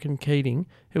Kelty, Hawke, and Keating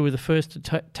who were the first to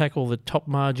tackle the top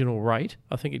marginal rate.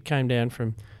 I think it came down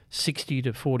from 60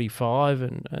 to 45,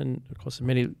 and of course the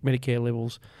Medicare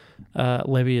levels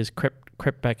levy has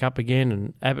crept back up again,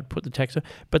 and Abbott put the tax on.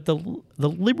 But the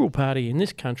Liberal Party in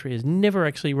this country has never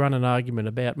actually run an argument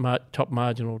about top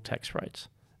marginal tax rates.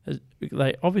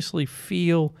 They obviously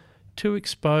feel too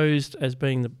exposed as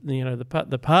being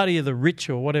the party of the rich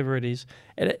or whatever it is.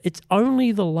 And it's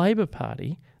only the Labor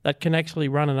Party that can actually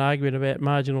run an argument about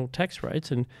marginal tax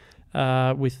rates, and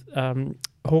with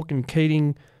Hawke and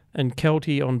Keating and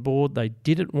Kelty on board, they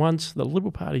did it once. The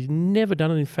Liberal Party's never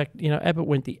done it. In fact, Abbott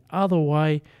went the other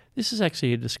way. This is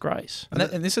actually a disgrace.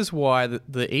 And this is why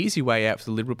the easy way out for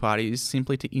the Liberal Party is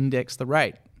simply to index the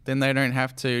rate. Then they don't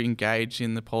have to engage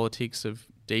in the politics of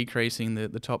decreasing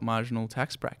the top marginal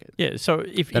tax bracket. Yeah, so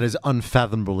that is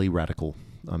unfathomably radical.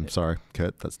 I'm sorry,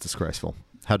 Kurt, that's disgraceful.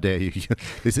 How dare you?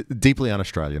 This is deeply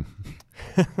un-Australian.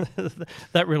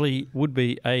 That really would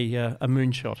be a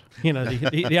moonshot.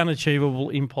 The unachievable,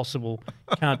 impossible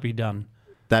can't be done.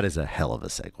 That is a hell of a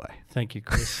segue. Thank you,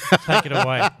 Chris. Take it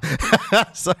away.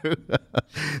 So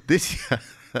this...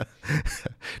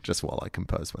 just while I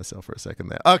compose myself for a second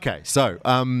there. Okay, so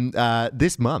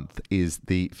this month is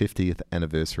the 50th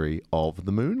anniversary of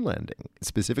the moon landing,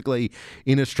 specifically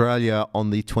in Australia on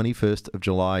the 21st of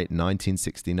July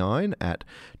 1969 at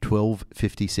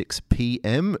 12:56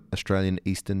 p.m. Australian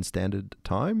Eastern Standard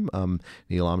Time.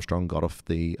 Neil Armstrong got off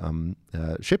the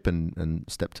ship and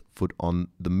stepped foot on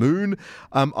the moon.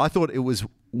 I thought it was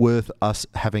worth us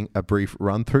having a brief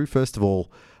run through. First of all,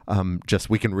 just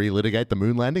we can relitigate the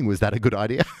moon landing. Was that a good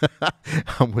idea?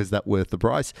 Was that worth the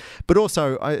price? But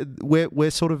also,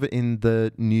 we're sort of in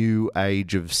the new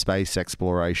age of space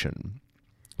exploration,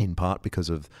 in part because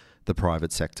of the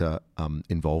private sector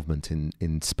involvement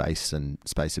in space and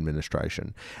space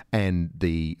administration. And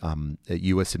the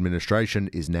US administration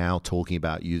is now talking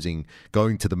about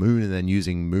going to the moon and then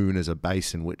using moon as a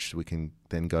base in which we can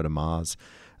then go to Mars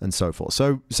and so forth.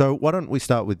 So why don't we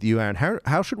start with you, Aaron?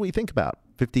 How should we think about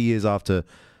 50 years after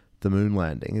the moon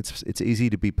landing? It's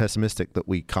easy to be pessimistic that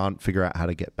we can't figure out how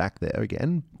to get back there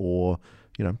again, or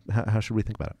how should we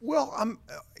think about it? Well,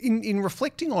 in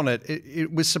reflecting on it,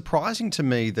 it was surprising to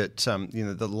me that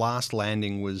the last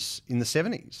landing was in the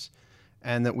 70s,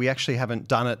 and that we actually haven't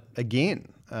done it again.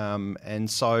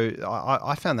 And so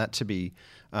I found that to be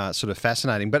sort of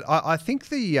fascinating. But I think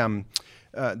the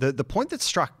point that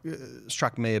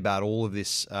struck me about all of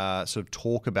this sort of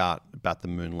talk about the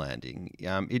moon landing,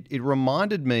 it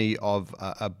reminded me of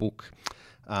a book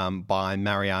by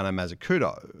Mariana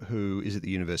Mazzucato, who is at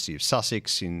the University of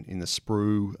Sussex in the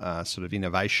Sprue sort of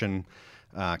innovation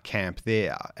camp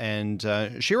there. And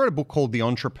she wrote a book called The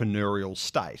Entrepreneurial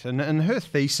State. And her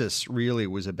thesis really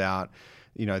was about,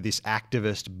 this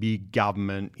activist, big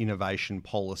government innovation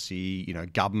policy,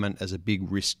 government as a big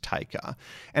risk taker.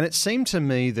 And it seemed to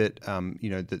me that,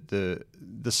 that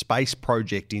the space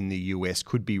project in the US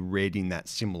could be read in that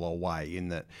similar way, in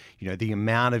that, the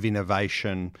amount of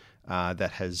innovation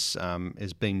that has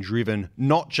been driven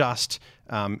not just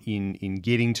in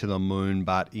getting to the moon,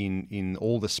 but in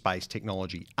all the space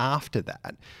technology after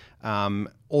that.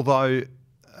 Although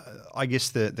I guess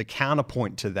the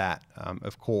counterpoint to that,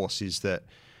 of course, is that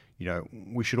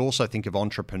we should also think of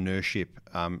entrepreneurship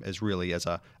as really as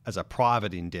a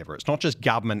private endeavour. It's not just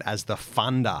government as the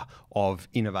funder of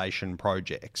innovation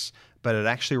projects, but it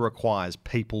actually requires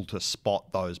people to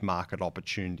spot those market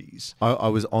opportunities. I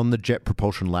was on the Jet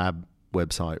Propulsion Lab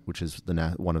website, which is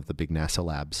one of the big NASA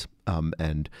labs,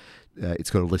 and it's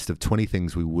got a list of 20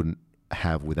 things we wouldn't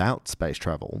have without space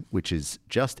travel, which is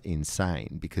just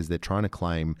insane because they're trying to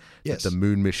claim that the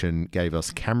moon mission gave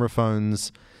us camera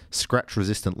phones,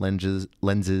 scratch-resistant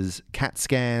lenses, CAT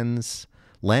scans,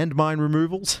 landmine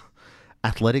removals,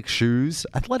 athletic shoes,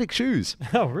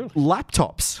 Oh, really?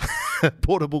 laptops,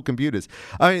 portable computers.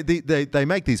 I mean, they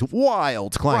make these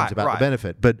wild claims about the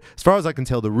benefit, but as far as I can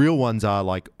tell, the real ones are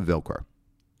like Velcro,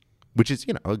 which is,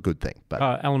 a good thing.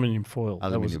 But aluminium foil.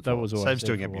 That was always saves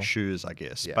doing up your shoes, I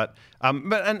guess. Yeah. But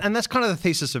that's kind of the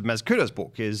thesis of Mazzucato's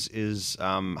book is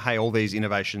hey, all these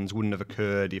innovations wouldn't have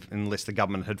occurred unless the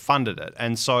government had funded it.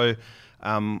 And so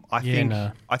I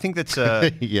think that's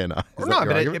a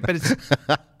but it's.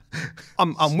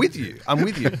 I'm with you.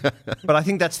 But I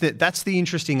think that's the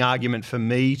interesting argument for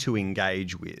me to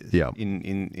engage with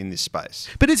in this space.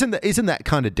 But isn't that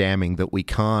kind of damning that we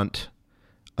can't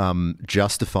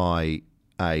justify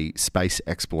a space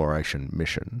exploration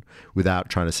mission without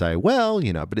trying to say, well,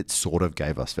 but it sort of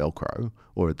gave us Velcro,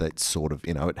 or that sort of,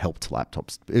 it helped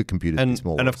laptops, computers be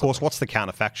smaller. And of course, what's the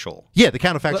counterfactual? Yeah, the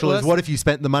counterfactual is what if you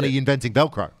spent the money inventing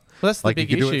Velcro? Well, that's the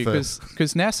big issue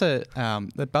because NASA,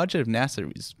 the budget of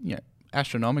NASA is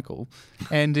astronomical,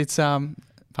 and it's pardon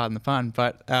the pun,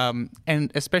 but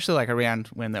and especially like around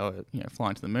when they were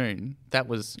flying to the moon, that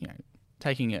was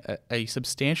taking a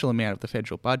substantial amount of the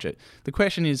federal budget. The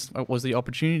question is, what was the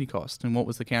opportunity cost and what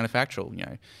was the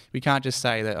counterfactual? We can't just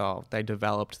say that, they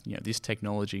developed this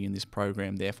technology in this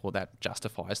program, therefore that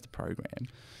justifies the program.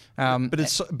 But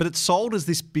it's sold as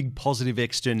this big positive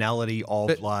externality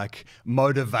of like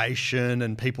motivation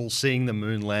and people seeing the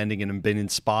moon landing and being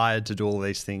inspired to do all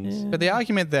these things. Yeah. But the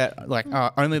argument that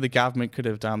only the government could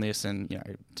have done this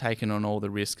and taken on all the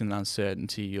risk and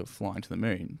uncertainty of flying to the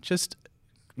moon just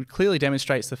clearly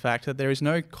demonstrates the fact that there is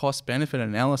no cost-benefit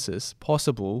analysis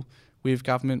possible with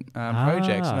government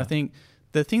projects. And I think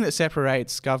the thing that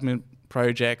separates government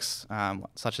projects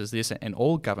such as this and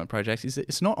all government projects is that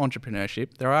it's not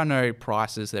entrepreneurship. There are no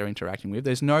prices they're interacting with.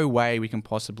 There's no way we can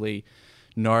possibly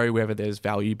know whether there's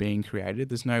value being created.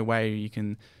 There's no way you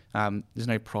can... there's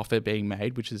no profit being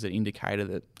made, which is an indicator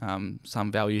that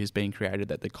some value is being created,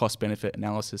 that the cost-benefit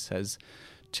analysis has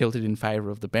tilted in favour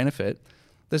of the benefit.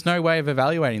 There's no way of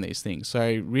evaluating these things.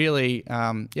 So really,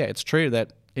 it's true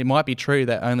that it might be true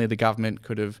that only the government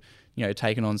could have,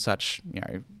 taken on such,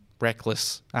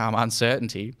 reckless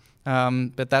uncertainty.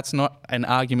 But that's not an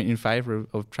argument in favour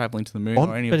of travelling to the moon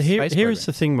or any of the space programs. Here is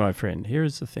the thing, my friend. Here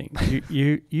is the thing.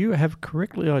 You have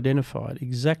correctly identified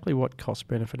exactly what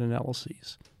cost-benefit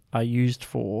analyses are used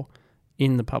for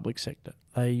in the public sector.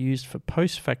 They are used for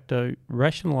post facto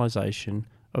rationalisation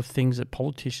of things that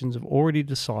politicians have already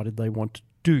decided they want to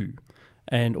do.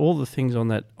 And all the things on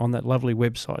that lovely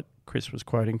website Chris was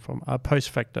quoting from are post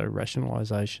facto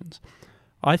rationalisations.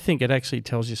 I think it actually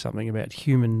tells you something about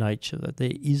human nature, that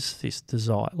there is this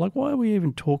desire. Like, why are we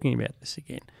even talking about this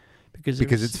again? Because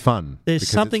it's fun. There's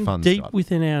something deep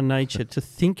within our nature to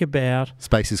think about.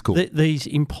 Space is cool. These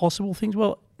impossible things.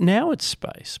 Well, now it's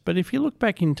space. But if you look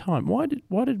back in time, why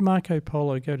did Marco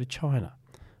Polo go to China?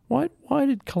 Why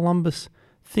did Columbus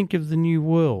think of the new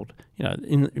world?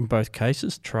 In both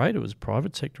cases, trade, it was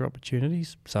private sector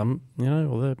opportunities. Some,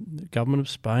 or the government of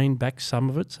Spain backed some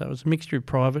of it. So it was a mixture of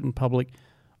private and public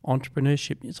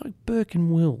entrepreneurship. It's like Burke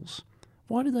and Wills.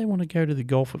 Why did they want to go to the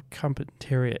Gulf of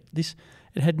Carpentaria?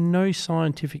 It had no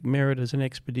scientific merit as an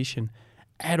expedition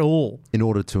at all. In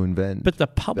order to invent. But the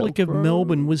public of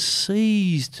Melbourne was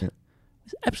seized.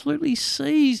 Absolutely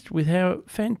seized with how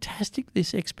fantastic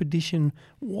this expedition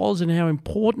was and how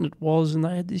important it was, and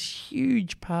they had this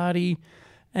huge party.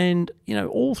 And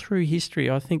all through history,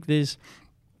 I think there's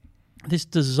this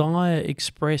desire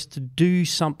expressed to do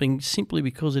something simply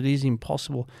because it is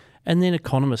impossible. And then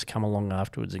economists come along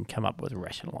afterwards and come up with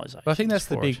rationalisations. But I think that's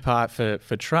the for big it. part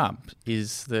for Trump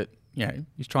is that,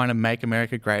 he's trying to make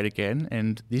America great again.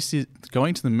 And this is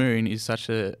going to the moon is such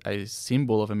a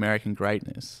symbol of American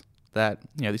greatness that,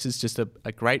 this is just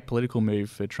a great political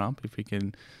move for Trump if we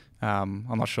can. I'm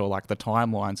not sure like the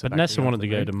timelines. But NASA wanted to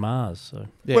go to Mars, so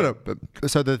Yeah. Well,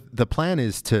 so the plan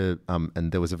is to,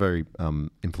 and there was a very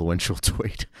influential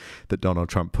tweet that Donald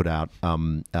Trump put out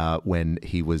when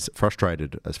he was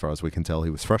frustrated, as far as we can tell,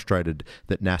 he was frustrated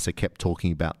that NASA kept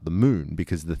talking about the moon,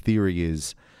 because the theory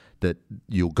is that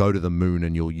you'll go to the moon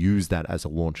and you'll use that as a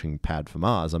launching pad for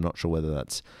Mars. I'm not sure whether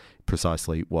that's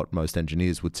precisely what most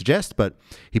engineers would suggest, but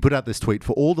he put out this tweet: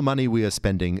 "For all the money we are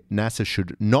spending, NASA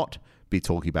should not be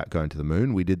talking about going to the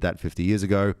moon. We did that 50 years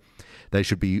ago. They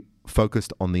should be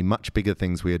focused on the much bigger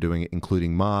things we are doing,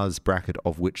 including Mars, bracket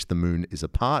of which the moon is a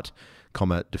part,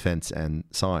 comma, defense and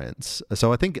science."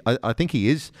 So I think he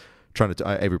is trying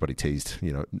to. Everybody teased,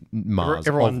 Mars,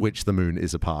 Everyone, of which the moon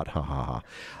is a part. Ha ha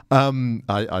ha.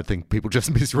 I think people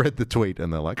just misread the tweet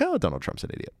and they're like, "Oh, Donald Trump's an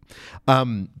idiot."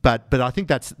 But I think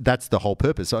that's the whole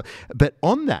purpose. So, but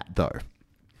on that,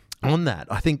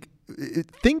 I think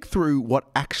through what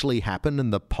actually happened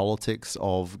in the politics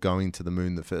of going to the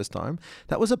moon the first time.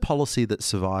 That was a policy that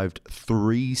survived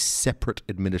 3 separate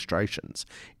administrations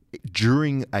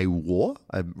during a war,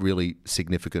 a really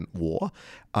significant war,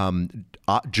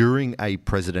 during a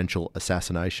presidential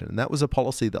assassination. And that was a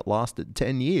policy that lasted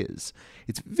 10 years.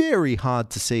 It's very hard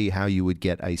to see how you would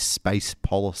get a space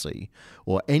policy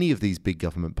or any of these big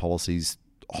government policies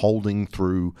holding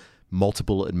through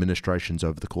multiple administrations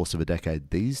over the course of a decade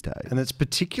these days. And it's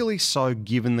particularly so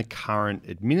given the current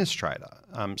administrator.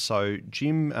 So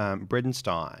Jim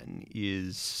Bredenstein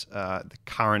is the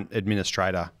current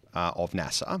administrator of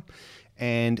NASA,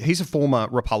 and he's a former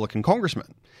Republican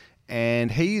congressman.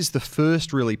 And he is the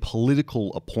first really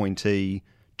political appointee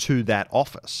to that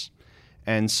office.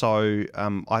 And so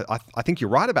I think you're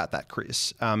right about that,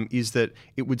 Chris, is that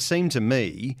it would seem to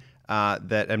me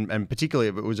that, and particularly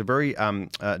it was a very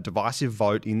divisive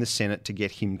vote in the Senate to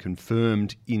get him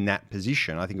confirmed in that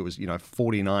position. I think it was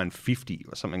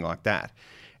 49-50 or something like that,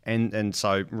 and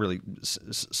so really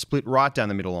split right down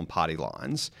the middle on party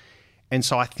lines. And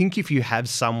so I think if you have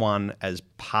someone as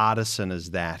partisan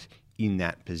as that in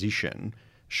that position,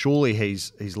 surely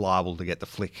he's liable to get the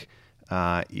flick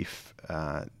if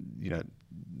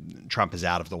Trump is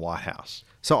out of the White House.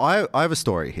 So I have a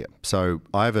story here. So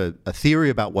I have a theory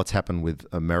about what's happened with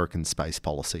American space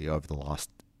policy over the last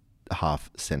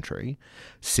half century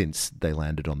since they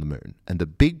landed on the moon. And the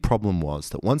big problem was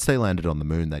that once they landed on the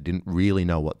moon, they didn't really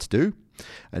know what to do.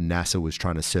 And NASA was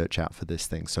trying to search out for this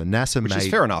thing. So NASA Which is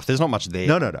fair enough. There's not much there.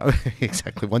 No.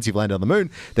 Exactly. Once you've landed on the moon,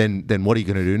 then what are you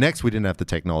going to do next? We didn't have the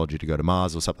technology to go to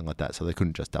Mars or something like that, so they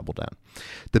couldn't just double down.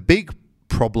 The big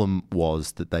problem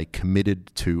was that they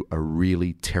committed to a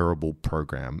really terrible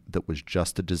program that was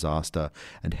just a disaster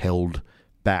and held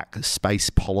back space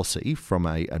policy from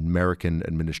an American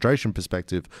administration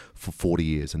perspective for 40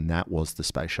 years, and that was the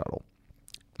space shuttle.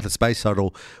 The space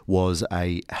shuttle was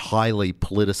a highly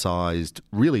politicized,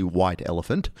 really white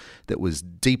elephant that was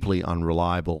deeply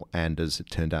unreliable and, as it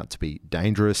turned out, to be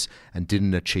dangerous and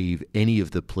didn't achieve any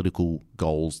of the political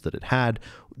goals that it had,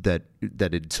 that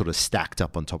it sort of stacked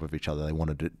up on top of each other. They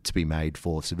wanted it to be made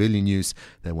for civilian use.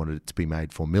 They wanted it to be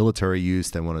made for military use.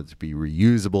 They wanted it to be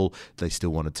reusable. They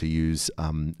still wanted to use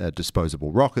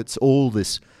disposable rockets, all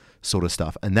this sort of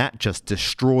stuff. And that just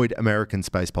destroyed American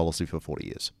space policy for 40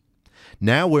 years.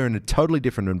 Now we're in a totally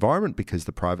different environment because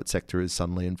the private sector is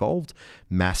suddenly involved.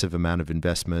 Massive amount of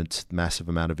investment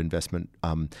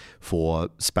for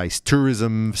space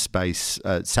tourism, space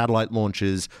satellite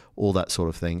launches, all that sort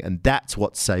of thing. And that's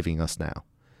what's saving us now.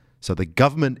 So the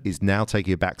government is now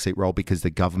taking a backseat role because the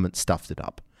government stuffed it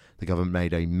up. The government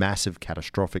made a massive,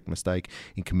 catastrophic mistake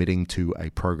in committing to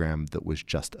a program that was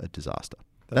just a disaster.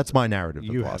 That's my narrative.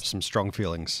 You have some strong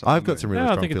feelings. I've got some really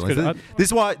strong feelings. Good.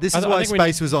 This is why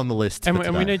space was on the list. And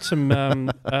we need some.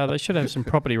 They should have some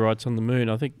property rights on the moon.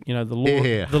 I think the law.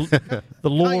 Yeah. The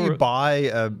law. Can't you buy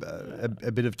a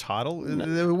bit of title?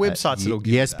 There are websites that'll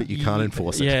give yes, you that. but you can't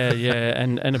enforce it. Yeah,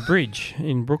 and a bridge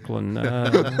in Brooklyn.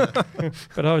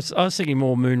 But I was thinking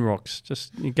more moon rocks.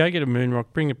 Just you go get a moon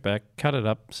rock, bring it back, cut it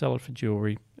up, sell it for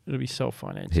jewelry. It'll be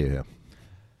self-financing. Yeah.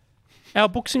 Our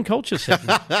books and culture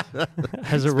segment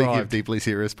has Speaking arrived. of deeply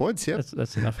serious points, yeah.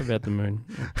 That's enough about the moon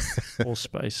or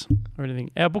space or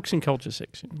anything. Our books and culture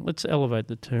section. Let's elevate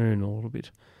the tune a little bit.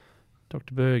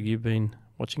 Dr. Berg, you've been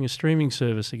watching a streaming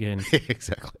service again.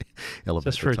 Exactly.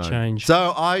 Elevate Just for the a tone. change.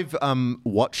 So I've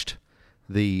watched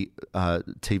the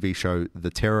TV show The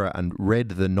Terror and read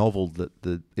the novel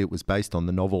that it was based on.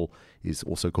 The novel is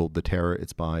also called The Terror.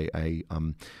 It's by a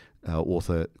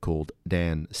author called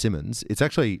Dan Simmons. It's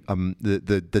actually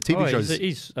the TV show.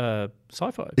 He's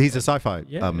sci-fi. He's a sci-fi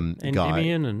guy.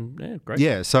 Endymion and great.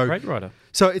 Yeah, so great writer.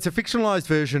 So it's a fictionalized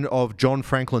version of John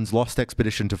Franklin's lost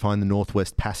expedition to find the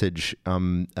Northwest Passage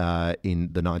in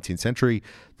the 19th century.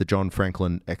 The John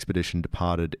Franklin expedition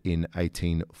departed in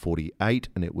 1848,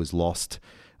 and it was lost,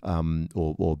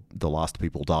 or the last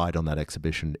people died on that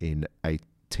expedition in it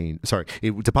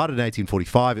departed in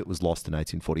 1845. It was lost in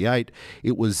 1848.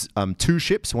 It was 2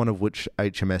 ships, one of which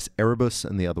HMS Erebus,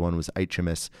 and the other one was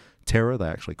HMS Terror. They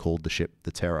actually called the ship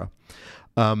the Terror.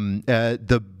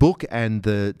 The book and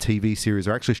the TV series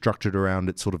are actually structured around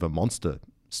it's sort of a monster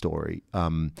story,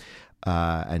 and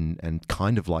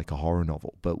kind of like a horror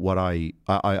novel. But what I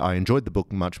enjoyed the book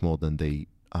much more than the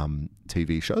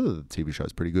TV show. The TV show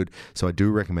is pretty good, so I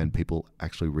do recommend people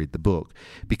actually read the book,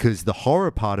 because the horror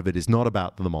part of it is not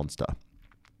about the monster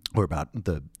or about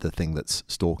the thing that's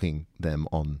stalking them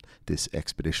on this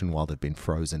expedition while they've been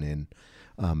frozen in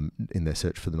their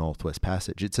search for the Northwest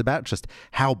Passage. It's about just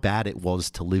how bad it was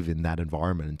to live in that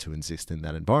environment and to exist in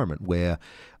that environment where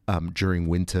during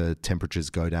winter temperatures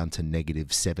go down to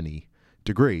negative 70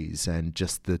 degrees, and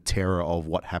just the terror of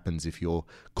what happens if you're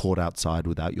caught outside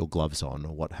without your gloves on,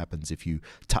 or what happens if you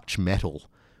touch metal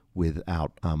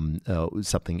without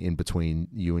something in between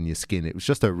you and your skin. It was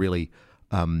just a really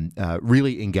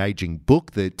engaging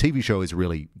book. The TV show is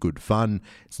really good fun.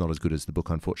 It's not as good as the book,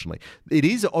 unfortunately. It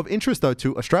is of interest, though,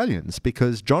 to Australians,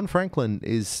 because John Franklin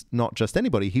is not just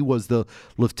anybody. He was the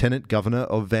Lieutenant Governor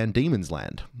of Van Diemen's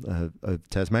Land of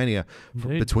Tasmania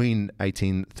between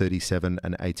 1837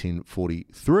 and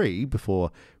 1843,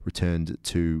 before returned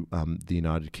to the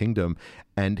United Kingdom.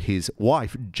 And his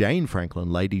wife, Jane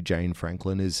Franklin, Lady Jane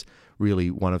Franklin, is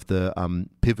really one of the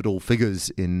pivotal figures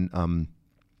in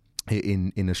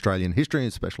Australian history,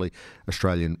 especially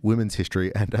Australian women's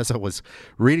history. And as I was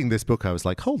reading this book, I was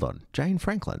like, hold on, Jane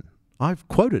Franklin. I've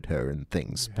quoted her in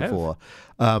things before,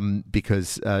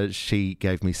 because she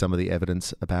gave me some of the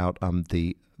evidence about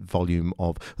the volume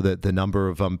of the number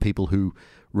of people who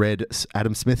read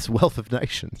Adam Smith's Wealth of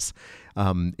Nations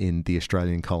in the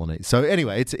Australian colonies. So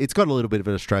anyway, it's got a little bit of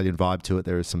an Australian vibe to it.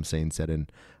 There is some scenes set in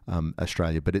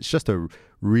Australia, but it's just a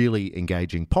really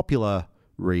engaging, popular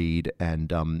read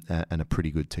and a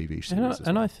pretty good TV series.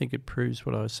 And I think it proves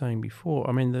what I was saying before.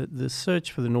 I mean, the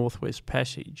search for the Northwest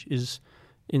Passage is,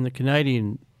 in the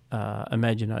Canadian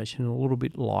imagination, a little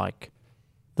bit like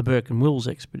the Burke and Wills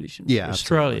expedition to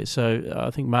Australia. Absolutely. So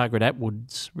I think Margaret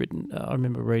Atwood's written. I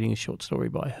remember reading a short story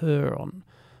by her on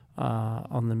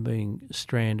them being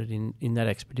stranded in that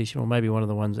expedition, or maybe one of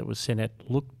the ones that was sent out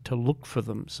to look for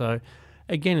them. So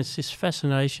again, it's this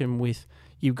fascination with,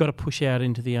 you've got to push out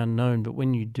into the unknown, but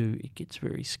when you do, it gets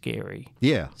very scary.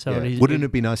 Yeah. So yeah. Wouldn't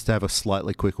it be nice to have a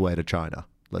slightly quicker way to China?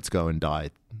 Let's go and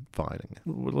die finding it.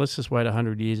 Well, let's just wait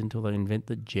 100 years until they invent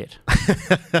the jet.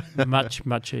 much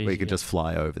easier. We could just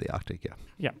fly over the Arctic, yeah.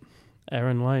 Yeah.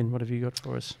 Aaron Lane, what have you got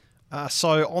for us?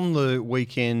 So on the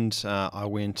weekend, I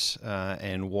went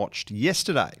and watched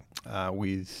Yesterday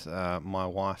with my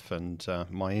wife and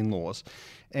my in-laws,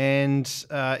 and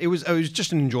it was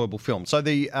just an enjoyable film. So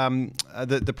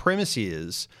the premise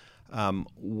is,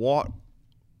 what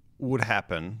would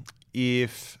happen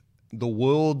if the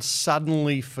world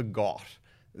suddenly forgot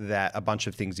that a bunch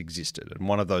of things existed, and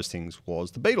one of those things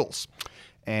was the Beatles,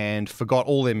 and forgot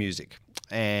all their music.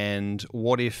 And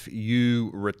what if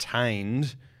you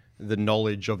retained the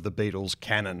knowledge of the Beatles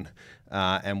canon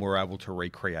and were able to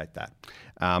recreate that?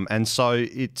 And so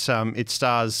it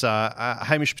stars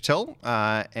Hamish Patel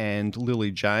and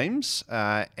Lily James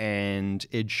and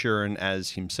Ed Sheeran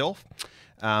as himself.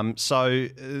 So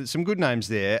some good names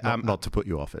there. Not to put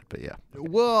you off it, but yeah.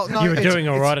 Well, no, you were doing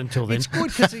all right until then. It's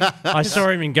good because I saw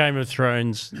him in Game of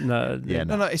Thrones. No.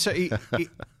 So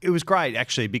it was great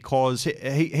actually, because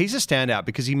he's a standout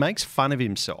because he makes fun of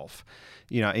himself.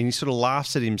 And he sort of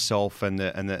laughs at himself, and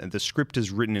the script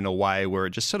is written in a way where it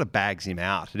just sort of bags him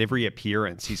out at every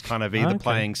appearance. He's kind of either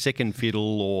playing second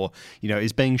fiddle or,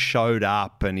 is being showed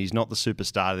up, and he's not the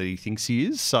superstar that he thinks he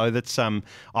is. So that's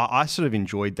I sort of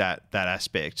enjoyed that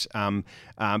aspect.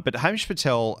 But Hamish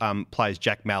Patel plays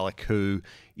Jack Malek, who,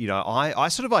 I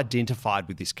sort of identified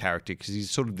with this character because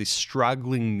he's sort of this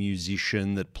struggling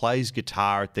musician that plays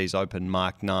guitar at these open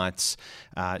mic nights.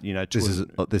 This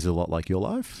is a lot like your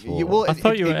life. Yeah, well, I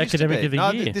thought you were academic of the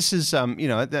year. This is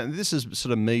this is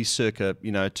sort of me circa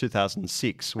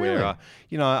 2006, where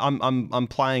I'm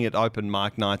playing at open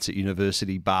mic nights at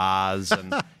university bars,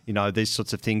 and these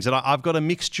sorts of things. And I've got a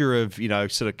mixture of,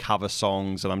 sort of cover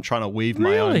songs, and I'm trying to weave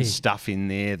my own stuff in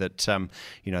there that,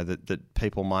 that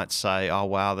people might say, oh,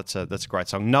 wow, that's a great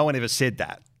song. No one ever said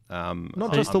that.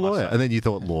 Not just the lawyer. And then you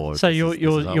thought, Lord. So your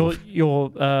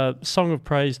song of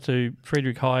praise to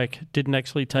Friedrich Hayek didn't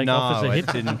actually take off as a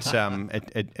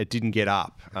hit? It didn't get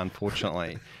up,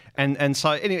 unfortunately. And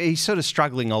so anyway, he's sort of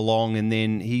struggling along, and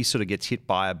then he sort of gets hit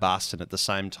by a bus, and at the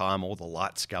same time, all the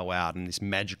lights go out, and this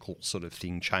magical sort of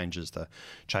thing changes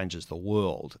the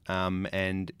world.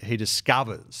 And he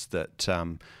discovers that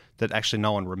actually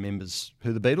no one remembers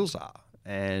who the Beatles are,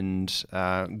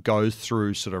 and goes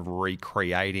through sort of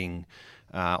recreating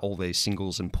all these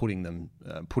singles and putting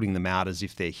them out as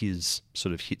if they're his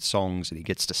sort of hit songs, and he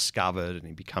gets discovered, and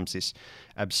he becomes this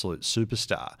absolute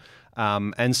superstar.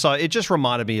 And so it just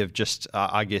reminded me of just,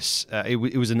 I guess, it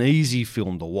was an easy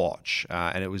film to watch,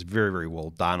 and it was very, very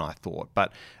well done, I thought.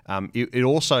 But it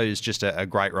also is just a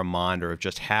great reminder of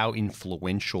just how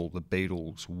influential the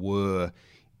Beatles were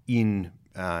in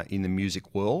the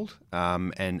music world,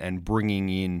 and bringing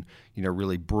in,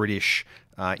 really British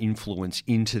influence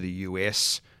into the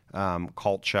US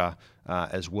culture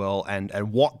as well,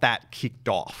 and what that kicked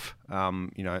off,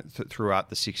 throughout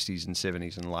the 60s and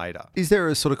 70s and later. Is there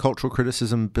a sort of cultural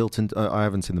criticism built in? I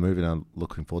haven't seen the movie, and I'm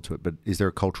looking forward to it. But is there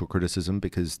a cultural criticism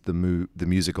because the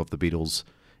music of the Beatles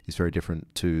is very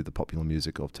different to the popular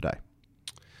music of today?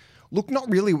 Look,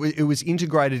 not really. It was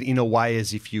integrated in a way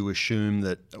as if you assume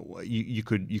that you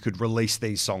could release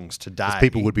these songs today.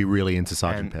 People would be really into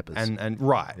Sgt. Pepper's.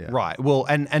 Right. Well,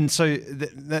 and so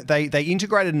they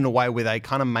integrated in a way where they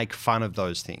kind of make fun of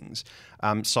those things.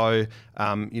 Sgt.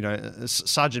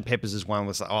 Pepper's is one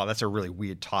was like, oh, that's a really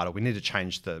weird title. We need to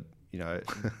change the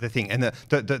thing. And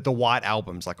the White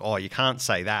Album's like, oh, you can't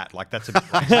say that. Like, that's a bit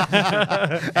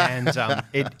racist. And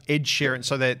Ed Sheeran,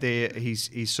 so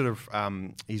he's sort of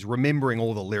he's remembering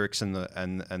all the lyrics and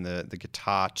the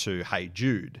guitar to Hey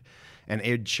Jude. And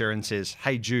Ed Sheeran says,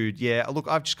 Hey Jude, yeah, look,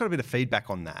 I've just got a bit of feedback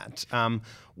on that.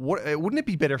 Wouldn't it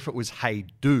be better if it was Hey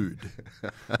Dude?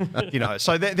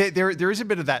 So there is a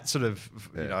bit of that sort of,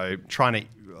 trying to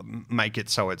make it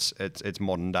so it's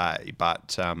modern day,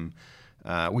 but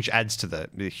which adds to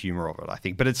the humour of it, I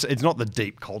think. But it's not the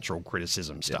deep cultural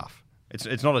criticism stuff.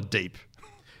 Yeah. It's not a deep...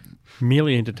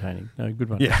 Merely entertaining. No, good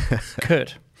one. Yeah.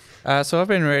 Kurt. So I've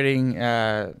been reading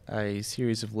a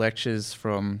series of lectures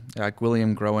from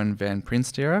William Groen van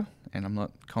Prinsterer, and I'm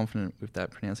not confident with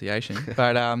that pronunciation.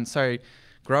 But so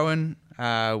Groen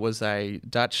was a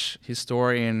Dutch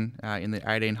historian in the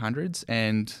 1800s,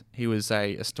 and he was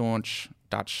a staunch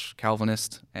Dutch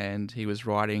Calvinist, and he was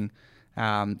writing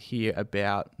here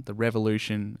about the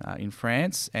revolution in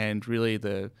France, and really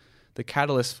the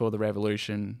catalyst for the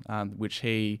revolution, which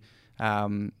he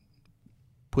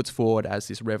puts forward as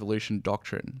this revolution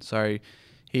doctrine. So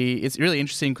it's really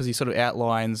interesting because he sort of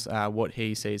outlines what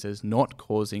he sees as not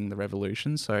causing the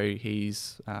revolution. So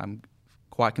he's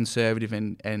quite conservative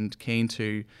and keen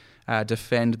to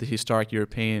defend the historic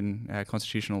European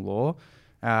constitutional law,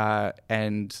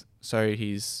 and so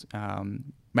he's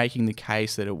making the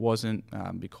case that it wasn't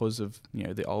because of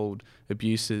the old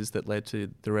abuses that led to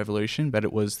the revolution, but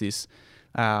it was this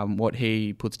what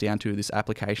he puts down to this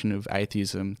application of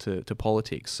atheism to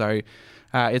politics. So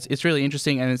it's really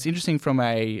interesting, and it's interesting from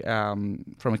a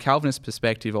Calvinist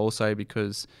perspective also,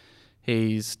 because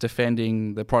he's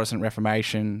defending the Protestant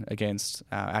Reformation against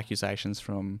accusations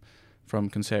from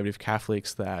conservative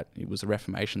Catholics that it was a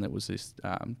Reformation that was this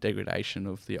degradation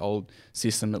of the old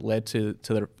system that led to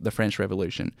the French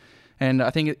Revolution. And I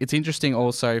think it's interesting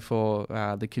also for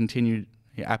the continued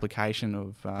application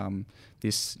of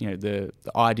this, the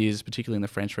ideas, particularly in the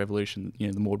French Revolution,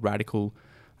 the more radical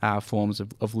forms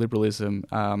of liberalism.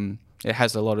 It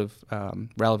has a lot of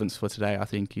relevance for today, I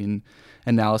think, in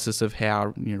analysis of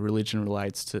how religion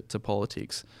relates to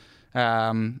politics.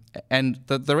 And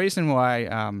the reason why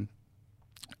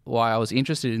I was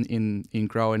interested in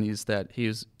Groen is that he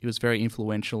was very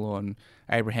influential on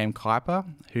Abraham Kuyper,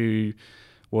 who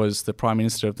was the Prime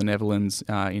Minister of the Netherlands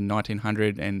in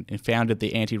 1900 and founded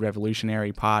the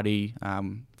Anti-Revolutionary Party,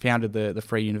 founded the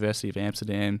Free University of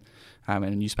Amsterdam,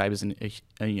 and newspapers, and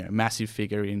a massive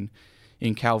figure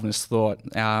in Calvinist thought.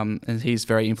 And he's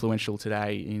very influential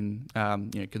today in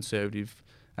conservative,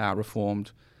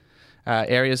 reformed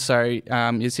areas. So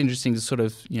it's interesting to sort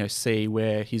of see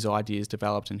where his ideas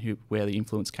developed and where the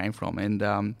influence came from.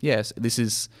 And yes, this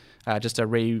is just a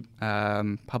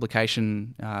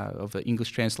publication of the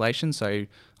English translation. So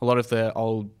a lot of the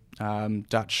old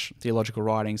Dutch theological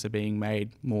writings are being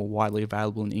made more widely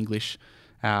available in English,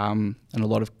 and a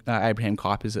lot of Abraham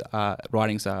Kuyper's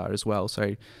writings are as well.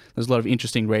 So there's a lot of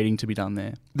interesting reading to be done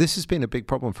there. This has been a big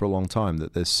problem for a long time,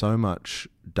 that there's so much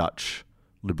Dutch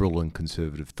liberal and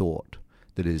conservative thought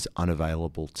that is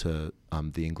unavailable to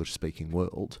the English-speaking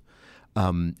world,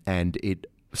 and it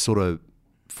sort of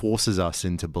forces us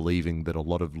into believing that a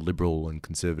lot of liberal and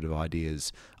conservative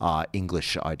ideas are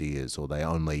English ideas, or they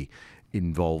only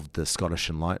involve the Scottish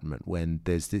Enlightenment, when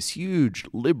there's this huge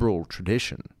liberal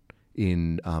tradition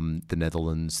in the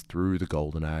Netherlands through the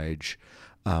Golden Age,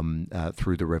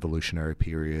 through the Revolutionary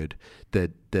period,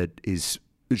 that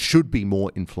should be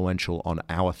more influential on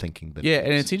our thinking than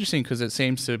and it's interesting because it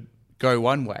seems to go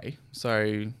one way.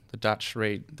 So the Dutch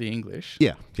read the English.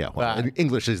 Well,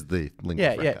 English is the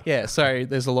lingua franca. So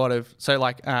there's a lot of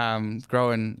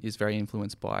Groen is very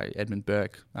influenced by Edmund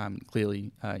Burke,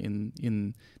 clearly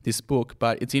in this book.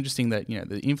 But it's interesting that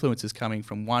the influence is coming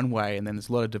from one way, and then there's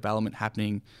a lot of development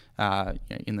happening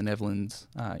in the Netherlands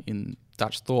in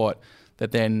Dutch thought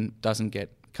that then doesn't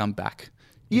come back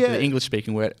into the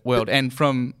English-speaking world. And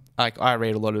from I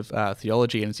read a lot of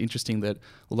theology, and it's interesting that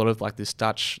a lot of this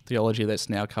Dutch theology that's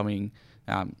now coming,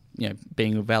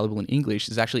 being available in English,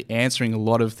 is actually answering a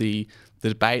lot of the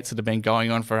debates that have been going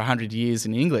on for 100 years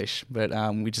in English, but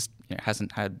we just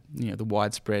hasn't had the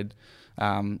widespread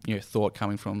thought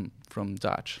coming from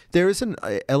Dutch. There is an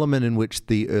element in which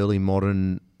the early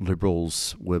modern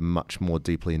liberals were much more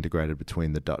deeply integrated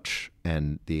between the Dutch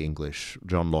and the English.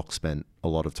 John Locke spent a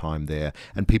lot of time there,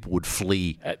 and people would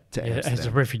flee to Amsterdam. As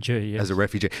a refugee, yes. As a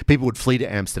refugee. People would flee to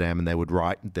Amsterdam, and they would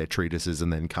write their treatises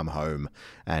and then come home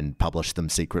and publish them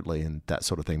secretly and that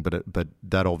sort of thing. But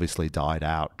that obviously died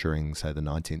out during, say, the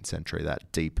 19th century,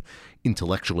 that deep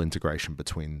intellectual integration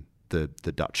between the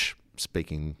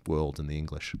Dutch-speaking world and the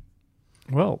English.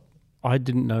 Well, I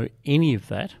didn't know any of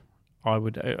that.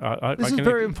 This is a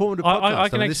very informative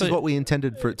podcast. This is what we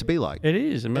intended for it to be like. It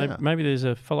is, and maybe there's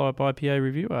a follow-up IPA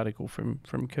review article from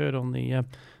Kurt on the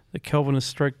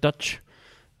Calvinist/Dutch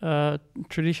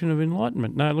tradition of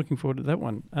enlightenment. No, looking forward to that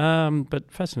one.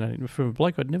 But fascinating, from a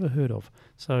bloke I'd never heard of.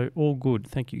 So all good.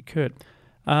 Thank you, Kurt.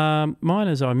 Mine,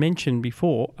 as I mentioned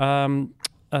before,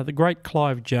 the great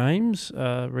Clive James,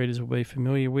 readers will be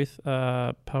familiar with,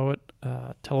 poet,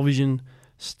 television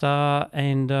star,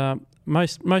 and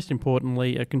most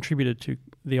importantly, a contributor to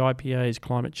the IPA's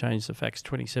Climate Change: The Facts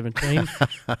 2017.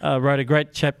 Wrote a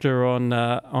great chapter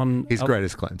on his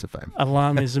greatest claim to fame,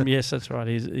 alarmism. Yes, that's right.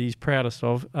 He's proudest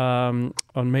of on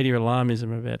media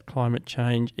alarmism about climate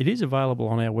change. It is available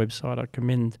on our website. I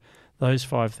commend those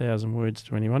 5,000 words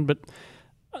to anyone. But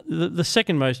the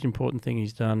second most important thing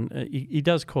he's done, he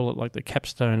does call it like the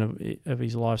capstone of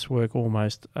his life's work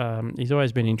almost. He's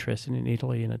always been interested in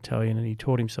Italy and Italian, and he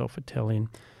taught himself Italian.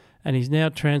 And he's now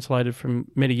translated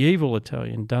from medieval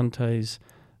Italian Dante's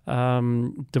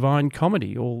Divine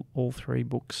Comedy, all three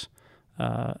books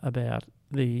about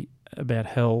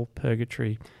hell,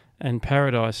 purgatory, and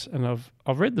paradise. And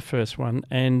I've read the first one,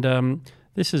 and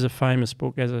this is a famous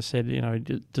book. As I said,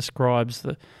 it describes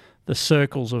the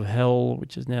circles of hell,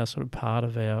 which is now sort of part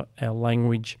of our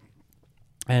language,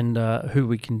 and who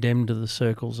we condemn to the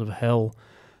circles of hell.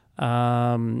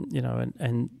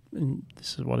 And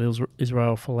this is what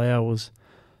Israel Folau was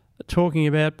talking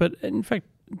about. But in fact,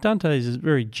 Dante is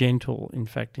very gentle, in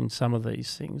fact, in some of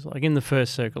these things. Like in the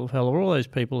first circle of hell are all those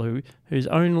people whose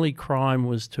only crime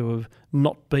was to have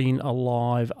not been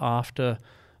alive after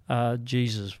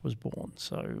Jesus was born.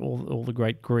 So all the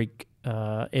great Greek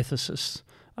ethicists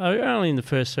are only in the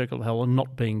first circle of hell and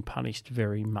not being punished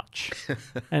very much.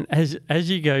 And as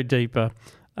you go deeper,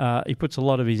 he puts a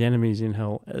lot of his enemies in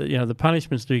hell. The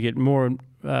punishments do get more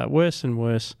worse and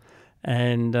worse,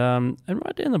 and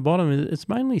right down the bottom, it's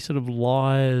mainly sort of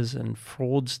liars and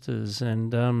fraudsters.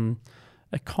 And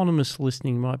economists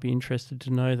listening might be interested to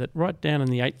know that right down in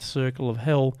the 8th circle of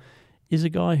hell is a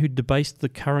guy who debased the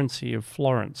currency of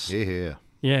Florence.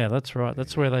 Yeah, that's right.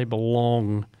 That's where they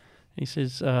belong. He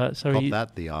says, the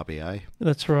RBA.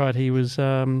 That's right. He was,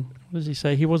 what does he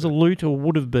say? He was a loot, or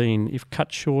would have been, if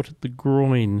cut short at the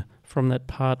groin from that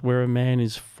part where a man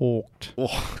is forked.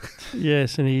 Oh.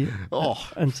 Yes,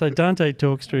 and so Dante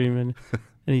talks to him, and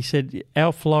he said,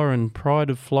 our florin, pride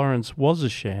of Florence, was a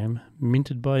sham,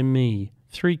 minted by me,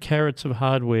 3 carats of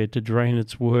hardware to drain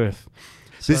its worth.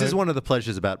 This is one of the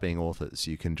pleasures about being authors.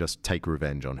 You can just take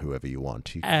revenge on whoever you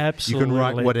want. Absolutely. You can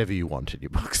write whatever you want in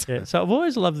your books. Yeah, so I've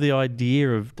always loved the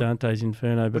idea of Dante's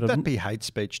Inferno. But would that be hate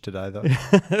speech today, though?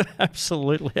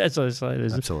 Absolutely. As I say,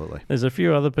 absolutely. There's a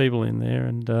few other people in there.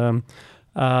 And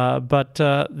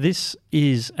but this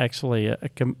is actually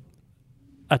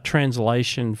a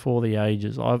translation for the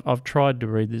ages. I've tried to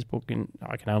read this book and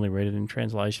I can only read it in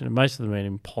translation, and most of them are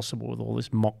impossible with all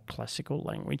this mock classical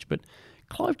language. But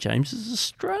Clive James is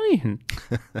Australian.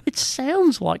 It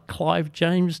sounds like Clive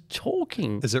James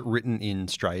talking. Is it written in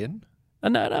Australian?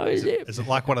 No. Is it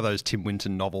like one of those Tim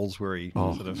Winton novels where he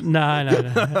sort of...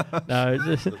 No.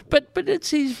 But it's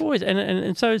his voice,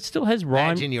 and so it still has rhyme.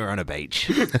 Imagine you're on a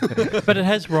beach. But it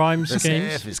has rhyme The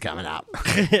schemes. surf is coming up.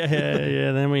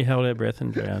 Yeah. Then we held our breath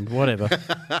and drowned. Whatever.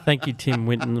 Thank you, Tim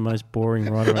Winton, the most boring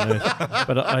writer on earth.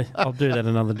 But I'll do that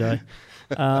another day.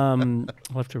 I'll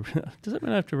have to. Does that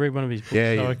mean I have to read one of his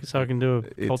books so I can do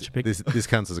a culture pick? This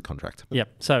counts as a contract.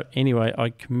 Yep. So anyway,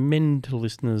 I commend to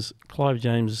listeners Clive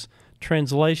James'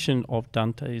 translation of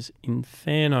Dante's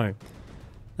Inferno.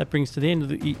 That brings to the end of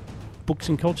the Books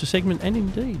and Culture segment, and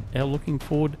indeed our Looking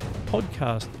Forward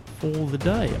podcast for the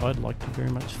day. I'd like to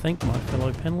very much thank my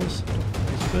fellow panellists, Dr.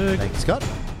 Chris Berg, Thanks, Scott.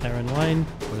 Aaron Lane,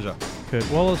 Pleasure. Kurt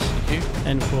Wallace,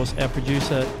 and of course our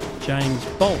producer James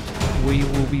Bolt. We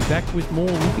will be back with more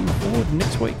Looking Forward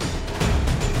next week.